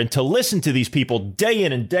sit there and to listen to these people day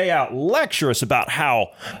in and day out lecture us about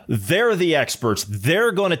how they're the experts,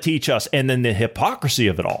 they're going to teach us, and then the hypocrisy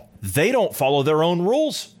of it all. They don't follow their own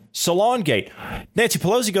rules. Salongate. Nancy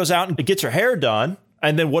Pelosi goes out and gets her hair done.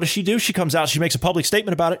 And then what does she do? She comes out, she makes a public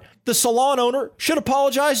statement about it. The salon owner should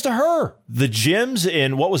apologize to her. The gyms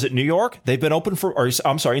in, what was it, New York? They've been open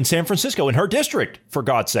in San Francisco, in her district, for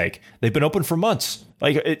God's sake. They've been open for months.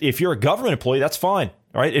 Like, if you're a government employee, that's fine.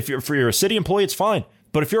 All right. If you're a city employee, it's fine.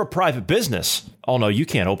 But if you're a private business, oh no, you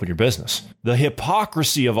can't open your business. The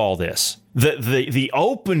hypocrisy of all this, the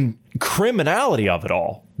open criminality of it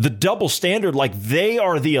all, the double standard, like they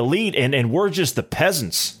are the elite and we're just the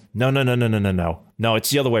peasants. No. No, it's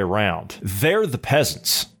the other way around. They're the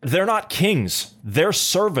peasants. They're not kings. They're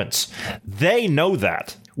servants. They know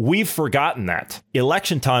that. We've forgotten that.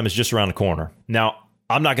 Election time is just around the corner. Now,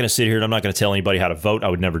 I'm not going to sit here and I'm not going to tell anybody how to vote. I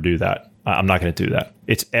would never do that. I'm not going to do that.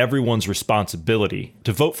 It's everyone's responsibility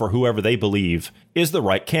to vote for whoever they believe is the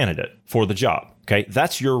right candidate for the job. Okay,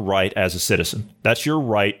 that's your right as a citizen. That's your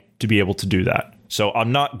right to be able to do that. So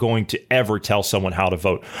I'm not going to ever tell someone how to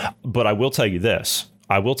vote. But I will tell you this.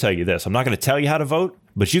 I'm not going to tell you how to vote,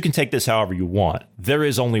 but you can take this however you want. There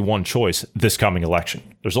is only one choice this coming election.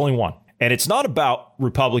 There's only one. And it's not about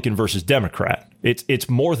Republican versus Democrat. It's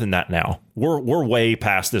more than that now. We're way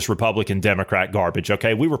past this Republican Democrat garbage,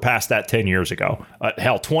 okay? We were past that 10 years ago.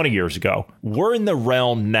 20 years ago. We're in the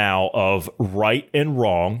realm now of right and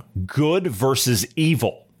wrong, good versus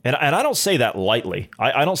evil. And I don't say that lightly.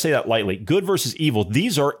 I don't say that lightly. Good versus evil.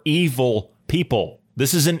 These are evil people.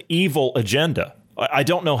 This is an evil agenda. I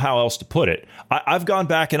don't know how else to put it. I've gone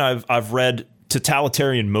back and I've read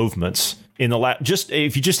totalitarian movements in the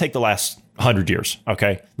if you just take the last 100 years,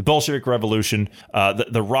 okay? The Bolshevik Revolution,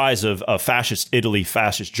 the rise of fascist Italy,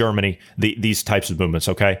 fascist Germany, these types of movements,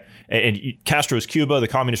 okay? And Castro's Cuba, the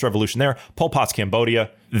communist revolution there, Pol Pot's Cambodia,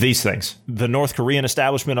 these things. The North Korean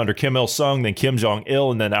establishment under Kim Il-sung, then Kim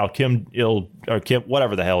Jong-il, and then now Kim,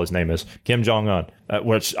 whatever the hell his name is, Kim Jong-un,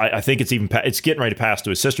 which I think it's getting ready to pass to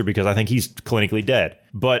his sister because I think he's clinically dead.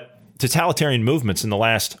 But totalitarian movements in the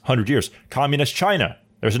last 100 years, communist China.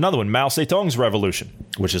 There's another one, Mao Zedong's revolution,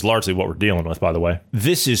 which is largely what we're dealing with, by the way.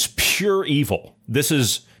 This is pure evil. This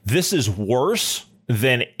is worse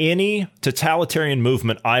than any totalitarian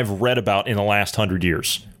movement I've read about in the last 100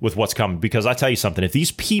 years with what's coming. Because I tell you something, if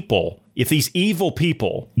these evil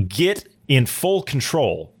people get in full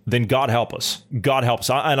control, then God help us. God help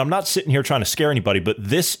us. And I'm not sitting here trying to scare anybody, but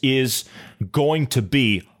this is going to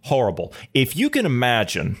be horrible. If you can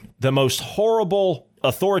imagine the most horrible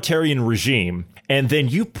authoritarian regime, and then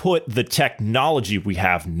you put the technology we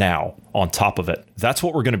have now on top of it, that's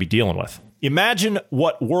what we're going to be dealing with. Imagine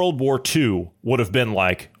what World War II would have been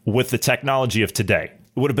like with the technology of today.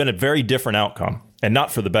 It would have been a very different outcome, and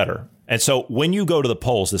not for the better. And so when you go to the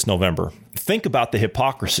polls this November, think about the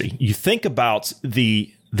hypocrisy. You think about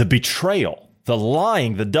the betrayal, the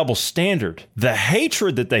lying, the double standard, the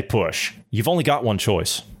hatred that they push. You've only got one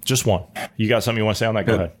choice, just one. You got something you want to say on that?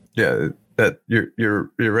 Go ahead. Yeah, that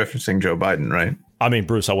you're referencing Joe Biden, right? I mean,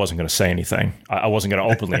 Bruce, I wasn't going to say anything. I wasn't going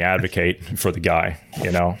to openly advocate for the guy,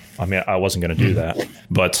 you know? I mean, I wasn't going to do that.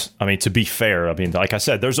 But, I mean, to be fair, I mean, like I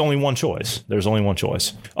said, there's only one choice. There's only one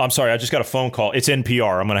choice. I'm sorry, I just got a phone call. It's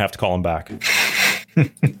NPR. I'm going to have to call him back.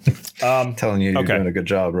 Telling you you're doing a good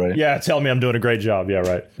job, right? Yeah, telling me I'm doing a great job. Yeah,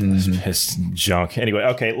 right. Mm-hmm. It's junk. Anyway,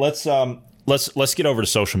 okay, let's get over to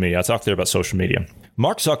social media. I talked there about social media.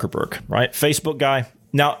 Mark Zuckerberg, right? Facebook guy.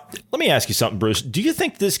 Now, let me ask you something, Bruce. Do you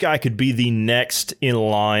think this guy could be the next in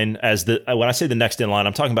line when I say the next in line,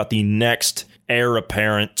 I'm talking about the next heir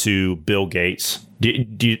apparent to Bill Gates? Do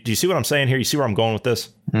you see what I'm saying here? You see where I'm going with this?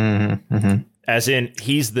 Mm-hmm. Mm-hmm. as in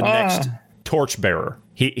he's the next torchbearer.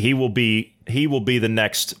 He will be the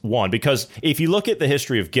next one, because if you look at the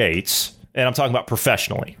history of Gates, and I'm talking about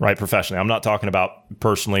professionally, right? Professionally. I'm not talking about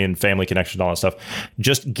personally and family connections and all that stuff.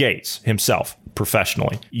 Just Gates himself,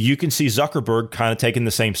 professionally. You can see Zuckerberg kind of taking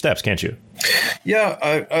the same steps, can't you? Yeah,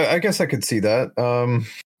 I guess I could see that.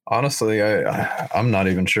 Honestly, I'm not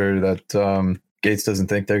even sure that Gates doesn't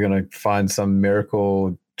think they're going to find some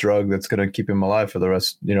miracle drug that's going to keep him alive for the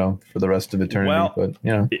rest of eternity. Well, but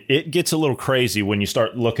it gets a little crazy when you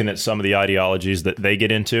start looking at some of the ideologies that they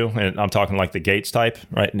get into, and I'm talking like the Gates type,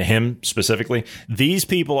 right? And him specifically. These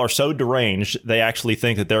people are so deranged, they actually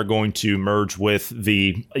think that they're going to merge with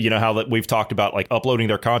the, how that we've talked about, like uploading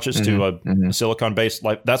their conscious to a silicon-based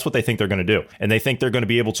life. That's what they think they're going to do, and they think they're going to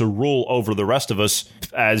be able to rule over the rest of us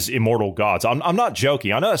as immortal gods. I'm not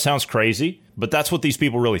joking. I know that sounds crazy, but that's what these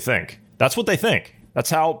people really think. That's what they think. That's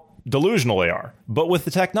how delusional they are. But with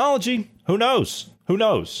the technology, who knows? Who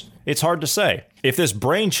knows? It's hard to say. If this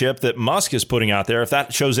brain chip that Musk is putting out there, if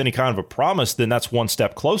that shows any kind of a promise, then that's one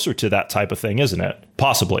step closer to that type of thing, isn't it?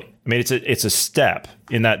 Possibly. I mean, it's a step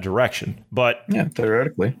in that direction. But yeah,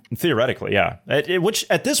 theoretically, yeah. Which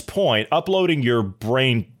at this point, uploading your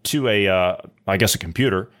brain to a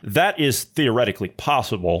computer, that is theoretically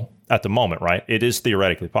possible at the moment, right? It is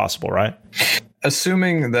theoretically possible, right?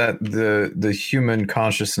 Assuming that the human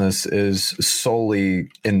consciousness is solely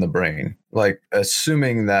in the brain, like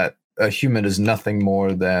assuming that a human is nothing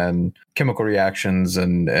more than chemical reactions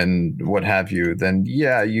and what have you, then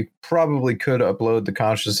yeah, you probably could upload the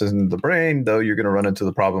consciousness into the brain, though you're going to run into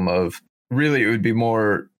the problem of really it would be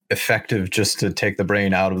more effective just to take the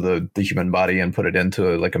brain out of the human body and put it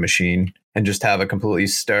into like a machine and just have a completely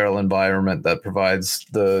sterile environment that provides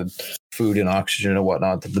the food and oxygen and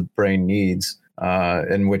whatnot that the brain needs.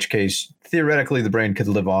 In which case, theoretically, the brain could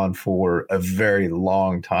live on for a very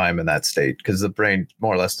long time in that state, because the brain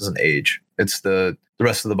more or less doesn't age. It's the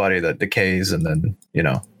rest of the body that decays, and then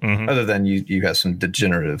other than you have some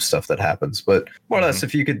degenerative stuff that happens. But more or less,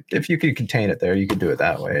 if you could contain it there, you could do it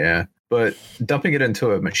that way. Yeah. But dumping it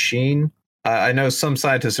into a machine, I know some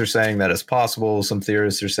scientists are saying that it's possible. Some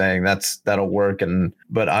theorists are saying that'll work,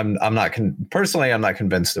 but I'm not personally, I'm not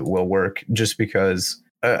convinced it will work, just because.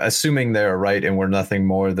 Assuming they're right and we're nothing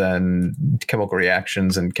more than chemical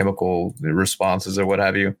reactions and chemical responses or what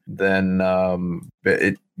have you, then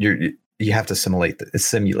you have to simulate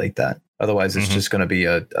that. Otherwise, it's just going to be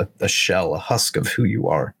a shell, a husk of who you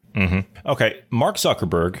are. Okay, Mark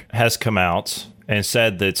Zuckerberg has come out and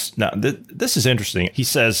said this is interesting. He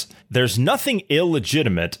says there's nothing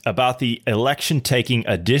illegitimate about the election taking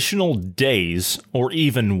additional days or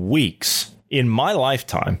even weeks in my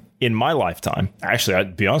lifetime. Actually,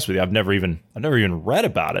 I'd be honest with you, I've never even read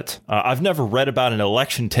about it. I've never read about an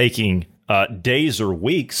election taking days or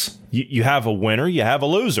weeks. You have a winner, you have a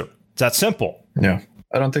loser. It's that simple. Yeah,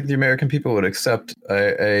 I don't think the American people would accept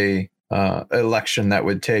a election that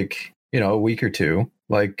would take a week or two.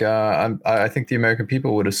 Like I think the American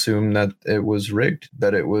people would assume that it was rigged,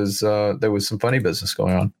 that it was there was some funny business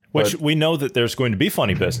going on. Which we know that there's going to be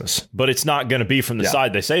funny business, but it's not going to be from the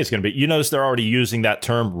side they say it's going to be. You notice they're already using that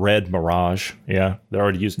term, red mirage. Yeah, they're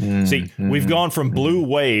already using. See, we've gone from blue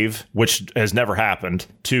wave, which has never happened,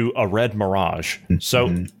 to a red mirage.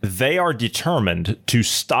 So they are determined to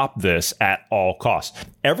stop this at all costs.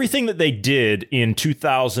 Everything that they did in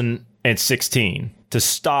 2016 to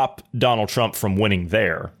stop Donald Trump from winning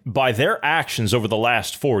there, by their actions over the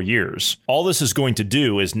last 4 years, all this is going to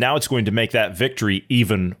do is now it's going to make that victory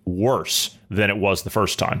even worse than it was the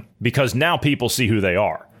first time, because now people see who they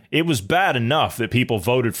are. It was bad enough that people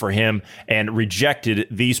voted for him and rejected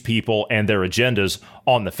these people and their agendas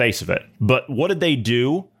on the face of it. But what did they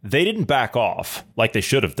do? They didn't back off like they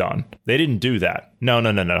should have done. They didn't do that. No.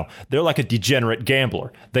 They're like a degenerate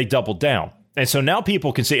gambler. They doubled down. And so now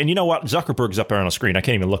people can see, and you know what? Zuckerberg's up there on the screen. I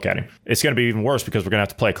can't even look at him. It's going to be even worse because we're going to have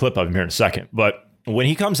to play a clip of him here in a second. But when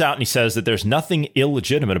he comes out and he says that there's nothing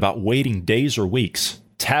illegitimate about waiting days or weeks,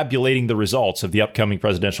 tabulating the results of the upcoming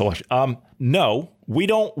presidential election. No, we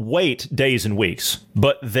don't wait days and weeks.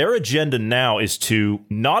 But their agenda now is to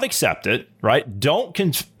not accept it, right?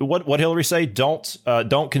 What Hillary say? Don't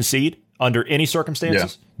concede under any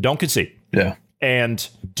circumstances. Yeah. Don't concede. Yeah. And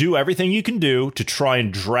do everything you can do to try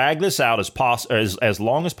and drag this out as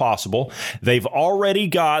long as possible. They've already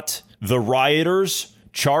got the rioters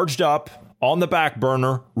charged up on the back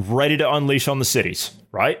burner, ready to unleash on the cities,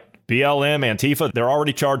 right? BLM, Antifa, they're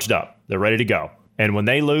already charged up. They're ready to go. And when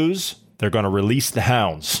they lose, they're going to release the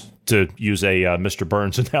hounds, to use a Mr.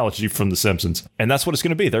 Burns analogy from The Simpsons. And that's what it's going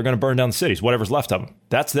to be. They're going to burn down the cities, whatever's left of them.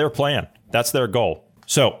 That's their plan. That's their goal.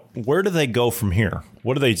 So where do they go from here?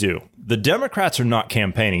 What do? The Democrats are not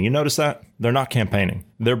campaigning. You notice that? They're not campaigning.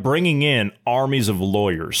 They're bringing in armies of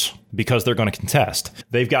lawyers because they're going to contest.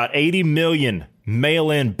 They've got 80 million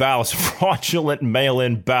mail-in ballots, fraudulent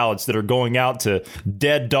mail-in ballots that are going out to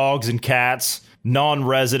dead dogs and cats,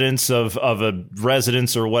 non-residents of a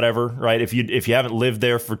residence or whatever, right? If you haven't lived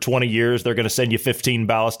there for 20 years, they're going to send you 15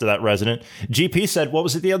 ballots to that resident. GP said, what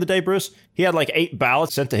was it the other day, Bruce? He had like 8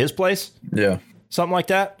 ballots sent to his place? Yeah. Something like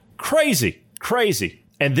that. Crazy.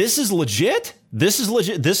 And this is legit? This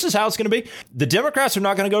is how it's going to be? The Democrats are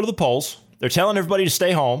not going to go to the polls. They're telling everybody to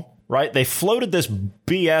stay home, right? They floated this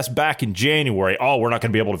BS back in January. Oh, we're not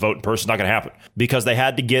going to be able to vote in person. It's not going to happen because they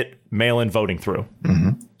had to get mail-in voting through.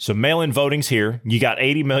 Mm-hmm. So mail-in voting's here. You got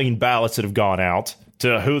 80 million ballots that have gone out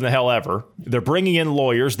to who the hell ever. They're bringing in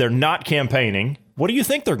lawyers. They're not campaigning. What do you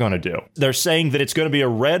think they're going to do? They're saying that it's going to be a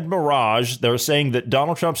red mirage. They're saying that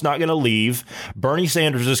Donald Trump's not going to leave. Bernie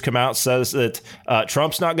Sanders has come out, says that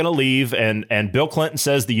Trump's not going to leave. And Bill Clinton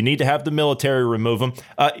says that you need to have the military remove him.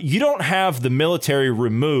 You don't have the military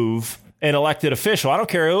remove an elected official. I don't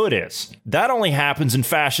care who it is. That only happens in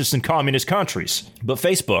fascist and communist countries. But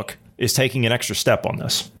Facebook is taking an extra step on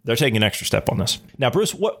this. They're taking an extra step on this. Now,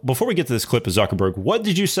 Bruce, before we get to this clip of Zuckerberg, what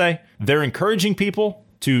did you say? They're encouraging people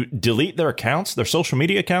to delete their accounts, their social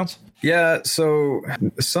media accounts? Yeah, so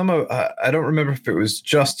I don't remember if it was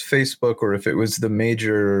just Facebook or if it was the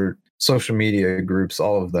major social media groups,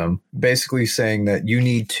 all of them, basically saying that you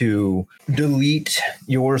need to delete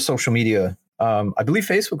your social media. I believe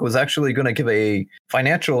Facebook was actually going to give a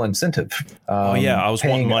financial incentive. I was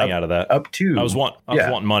wanting money out of that. I was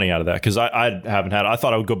wanting money out of that because I haven't had it. I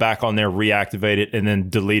thought I would go back on there, reactivate it, and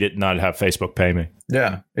then delete it and not have Facebook pay me.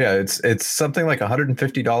 Yeah. It's something like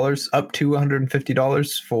 $150, up to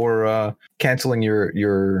 $150 for canceling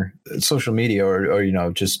your social media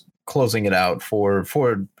or just closing it out for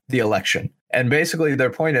the election. And basically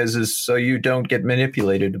their point is so you don't get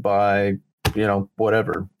manipulated by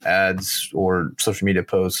whatever ads or social media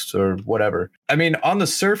posts or whatever. I mean, on the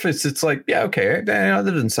surface, it's like, yeah, okay, that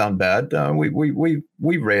doesn't sound bad.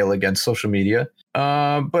 We rail against social media,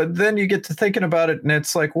 but then you get to thinking about it, and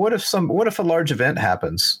it's like, what if a large event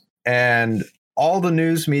happens and all the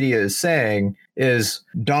news media is saying is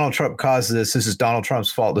Donald Trump caused this. This is Donald Trump's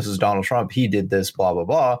fault. This is Donald Trump. He did this, blah, blah,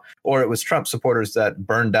 blah. Or it was Trump supporters that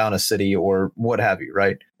burned down a city or what have you,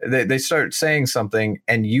 right? They start saying something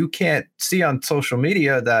and you can't see on social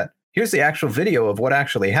media that here's the actual video of what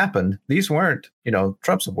actually happened. These weren't,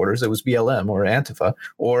 Trump supporters. It was BLM or Antifa,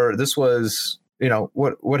 or this was,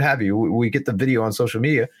 what have you. We get the video on social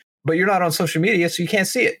media, but you're not on social media, so you can't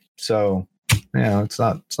see it. So, it's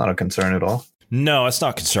not a concern at all. No, it's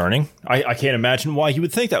not concerning. I can't imagine why you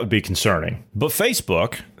would think that would be concerning. But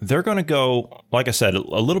Facebook, they're going to go, like I said, a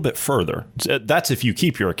little bit further. That's if you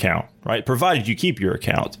keep your account, right? Provided you keep your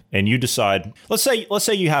account and you decide, let's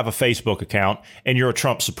say you have a Facebook account and you're a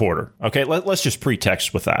Trump supporter. Okay, let's just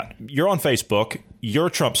pretext with that. You're on Facebook, you're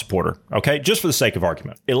a Trump supporter. Okay, just for the sake of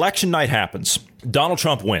argument. Election night happens. Donald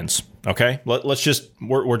Trump wins. Okay,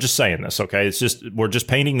 we're just saying this. Okay, we're just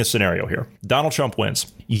painting the scenario here. Donald Trump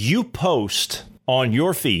wins. You post on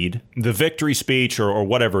your feed the victory speech or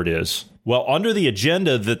whatever it is. Well, under the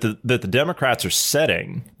agenda that the Democrats are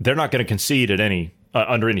setting, they're not going to concede at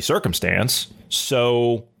under any circumstance.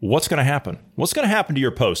 So what's going to happen? What's going to happen to your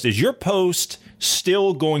post? Is your post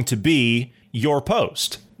still going to be your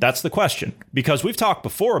post? That's the question. Because we've talked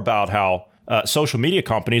before about how social media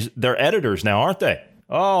companies, they're editors now, aren't they?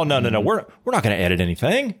 Oh, no. We're not going to edit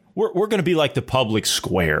anything. We're going to be like the public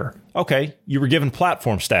square. Okay, you were given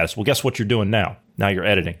platform status. Well, guess what you're doing now? Now you're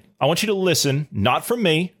editing. I want you to listen, not from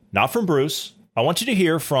me, not from Bruce. I want you to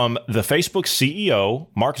hear from the Facebook CEO,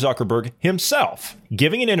 Mark Zuckerberg himself,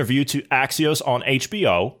 giving an interview to Axios on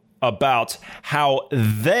HBO about how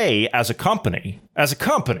they, as a company,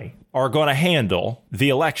 are going to handle the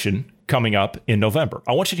election coming up in November.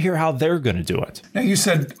 I want you to hear how they're going to do it. Now, you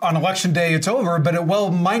said on election day it's over, but it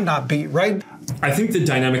might not be, right? I think the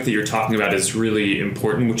dynamic that you're talking about is really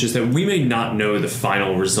important, which is that we may not know the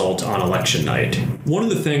final result on election night. One of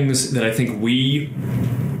the things that I think we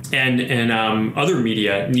and other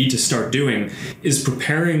media need to start doing is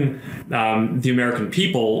preparing the American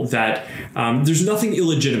people that there's nothing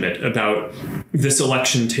illegitimate about this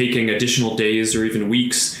election taking additional days or even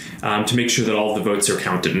weeks to make sure that all the votes are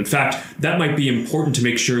counted. In fact, that might be important to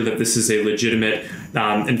make sure that this is a legitimate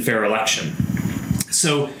and fair election.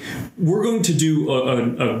 So we're going to do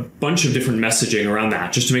a bunch of different messaging around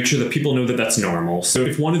that just to make sure that people know that that's normal. So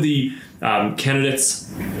if one of the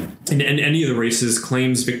candidates in any of the races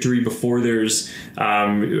claims victory before there's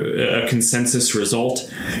a consensus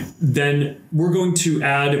result, then we're going to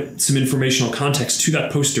add some informational context to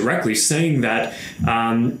that post directly, saying that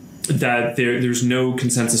there's no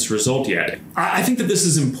consensus result yet. I think that this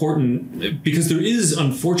is important because there is,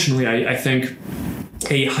 unfortunately, I think,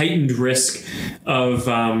 a heightened risk of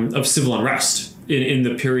civil unrest in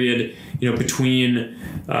the period, between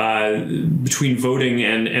voting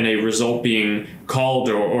and a result being called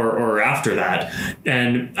or after that.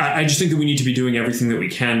 And I just think that we need to be doing everything that we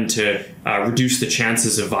can to reduce the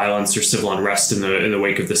chances of violence or civil unrest in the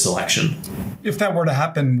wake of this election. If that were to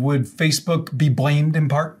happen, would Facebook be blamed in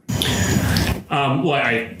part? Well,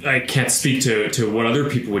 I can't speak to what other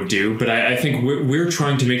people would do, but I think we're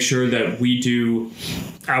trying to make sure that we do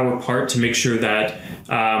our part to make sure that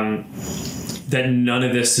that none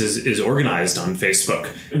of this is organized on Facebook.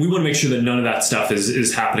 We want to make sure that none of that stuff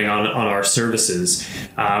is happening on our services.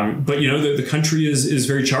 But the country is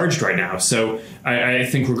very charged right now. So I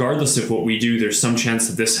think regardless of what we do, there's some chance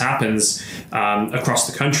that this happens across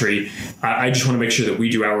the country. I just want to make sure that we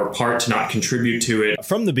do our part to not contribute to it.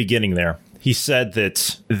 From the beginning there, he said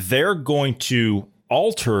that they're going to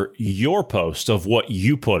alter your post of what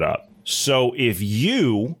you put up. So if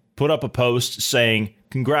you put up a post saying,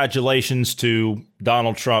 congratulations to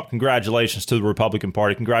Donald Trump, congratulations to the Republican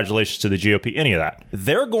Party, congratulations to the GOP, any of that,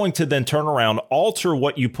 they're going to then turn around, alter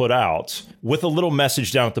what you put out with a little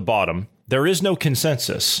message down at the bottom. There is no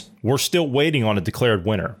consensus. We're still waiting on a declared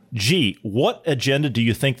winner. Gee, what agenda do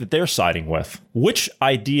you think that they're siding with? Which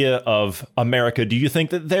idea of America do you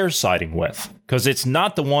think that they're siding with? Because it's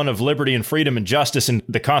not the one of liberty and freedom and justice and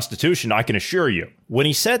the Constitution, I can assure you. When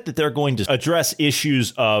he said that they're going to address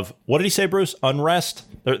issues of, what did he say, Bruce? Unrest?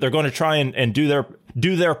 They're going to try and do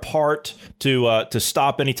their part to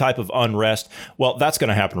stop any type of unrest. Well, that's going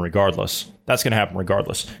to happen regardless. That's going to happen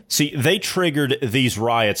regardless. See, they triggered these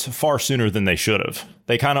riots far sooner than they should have.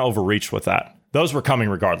 They kind of overreached with that. Those were coming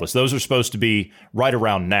regardless. Those are supposed to be right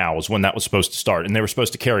around now is when that was supposed to start, and they were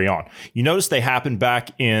supposed to carry on. You notice they happened back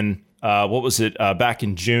in, back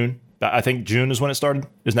in June. I think June is when it started.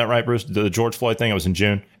 Isn't that right, Bruce? The George Floyd thing, it was in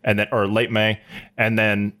June or late May. And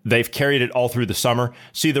then they've carried it all through the summer.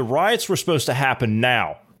 See, the riots were supposed to happen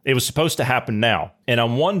now. It was supposed to happen now. And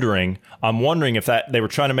I'm wondering if that they were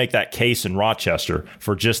trying to make that case in Rochester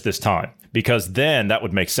for just this time, because then that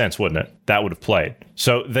would make sense, wouldn't it? That would have played.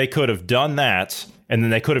 So they could have done that, and then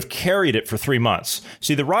they could have carried it for 3 months.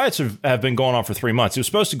 See, the riots have been going on for 3 months. It was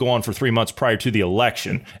supposed to go on for 3 months prior to the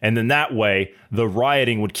election. And then that way, the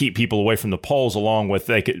rioting would keep people away from the polls, along with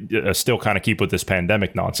they could still kind of keep with this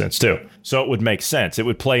pandemic nonsense, too. So it would make sense. It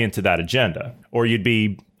would play into that agenda. Or you'd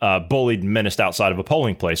be bullied and menaced outside of a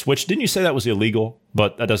polling place, which, didn't you say that was illegal?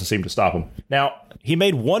 But that doesn't seem to stop him. Now, he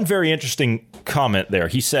made one very interesting comment there.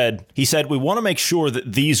 He said, we want to make sure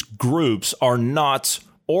that these groups are not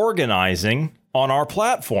organizing on our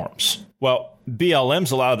platforms. Well, BLM's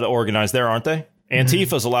allowed to organize there, aren't they?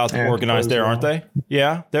 Antifa's allowed to organize there, aren't they?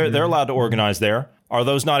 Yeah, they're allowed to organize there. Are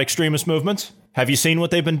those not extremist movements? Have you seen what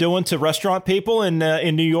they've been doing to restaurant people in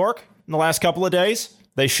New York in the last couple of days?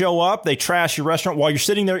 They show up, they trash your restaurant while you're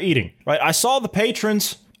sitting there eating, right? I saw the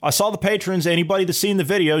patrons. Anybody that's seen the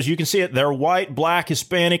videos, you can see it. They're white, black,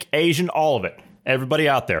 Hispanic, Asian, all of it. Everybody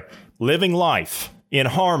out there living life in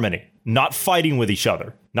harmony, not fighting with each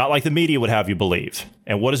other, not like the media would have you believe.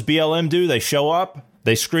 And what does BLM do? They show up,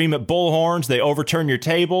 they scream at bullhorns, they overturn your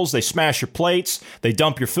tables, they smash your plates, they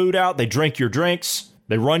dump your food out, they drink your drinks,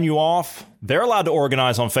 they run you off. They're allowed to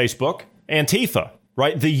organize on Facebook. Antifa.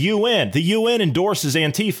 Right? The UN endorses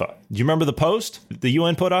Antifa. Do you remember the post the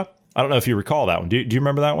UN put up? I don't know if you recall that one. Do you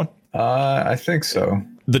remember that one? I think so.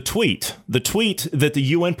 The tweet that the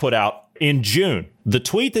UN put out in June. The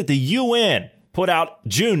tweet that the UN put out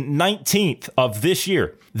June 19th of this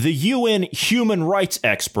year. The UN human rights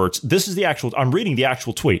experts, I'm reading the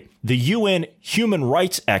actual tweet. The UN human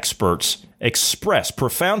rights experts expressed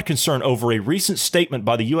profound concern over a recent statement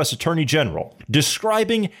by the U.S. Attorney General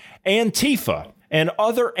describing Antifa and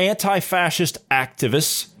other anti-fascist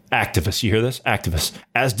activists, you hear this? Activists,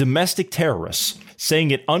 as domestic terrorists,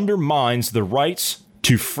 saying it undermines the rights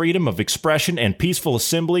to freedom of expression and peaceful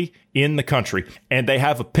assembly in the country. And they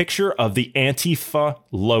have a picture of the Antifa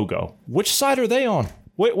logo. Which side are they on?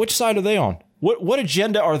 Which side are they on? What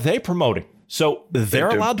agenda are they promoting? So they're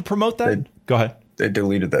allowed to promote that? Go ahead. They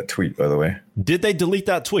deleted that tweet, by the way. Did they delete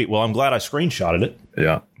that tweet? Well, I'm glad I screenshotted it.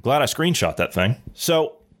 Yeah. Glad I screenshot that thing.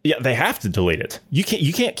 So yeah, they have to delete it. You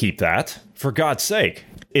can't keep that, for God's sake.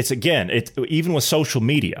 It's even with social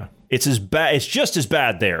media, it's just as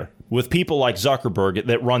bad there. with people like Zuckerberg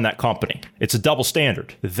that run that company. It's a double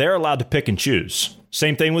standard. They're allowed to pick and choose.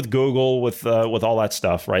 Same thing with Google, with all that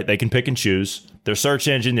stuff, right? They can pick and choose. Their search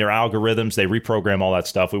engine, their algorithms, they reprogram all that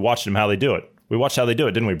stuff. We watched them how they do it. We watched how they do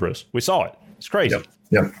it, didn't we, Bruce? We saw it. It's crazy.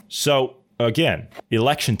 Yep. So, again,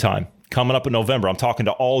 election time coming up in November. I'm talking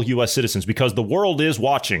to all U.S. citizens because the world is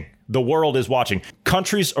watching. The world is watching.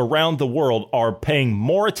 Countries around the world are paying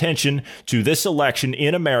more attention to this election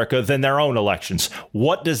in America than their own elections.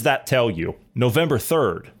 What does that tell you? November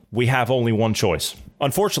 3rd, we have only one choice.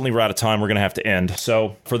 Unfortunately, we're out of time. We're going to have to end.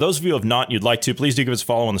 So for those of you who have not, you'd like to, please do give us a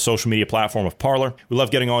follow on the social media platform of Parler. We love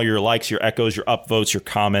getting all your likes, your echoes, your upvotes, your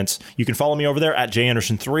comments. You can follow me over there at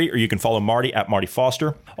JAnderson3, or you can follow Marty at Marty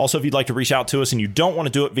Foster. Also, if you'd like to reach out to us and you don't want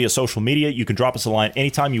to do it via social media, you can drop us a line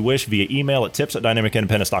anytime you wish via email at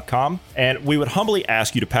tips@dynamicindependence.com. And we would humbly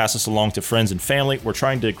ask you to pass us along to friends and family. We're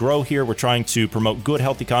trying to grow here. We're trying to promote good,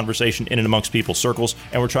 healthy conversation in and amongst people's circles,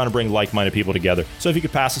 and we're trying to bring like-minded people together. So if you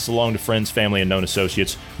could pass us along to friends, family, and known associates,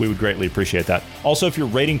 we would greatly appreciate that. Also, if you're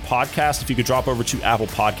rating podcasts, if you could drop over to Apple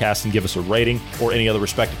Podcasts and give us a rating, or any other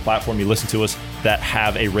respective platform you listen to us that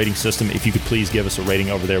have a rating system, if you could please give us a rating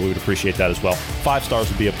over there, we would appreciate that as well. 5 stars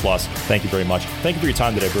would be a plus. Thank you very much. Thank you for your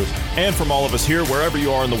time today, Bruce. And from all of us here, wherever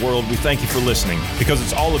you are in the world, we thank you for listening, because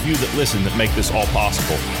it's all of you that listen that make this all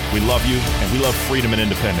possible. We love you, and we love freedom and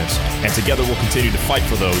independence. And together we'll continue to fight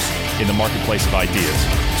for those in the marketplace of ideas.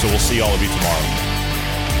 So we'll see all of you tomorrow.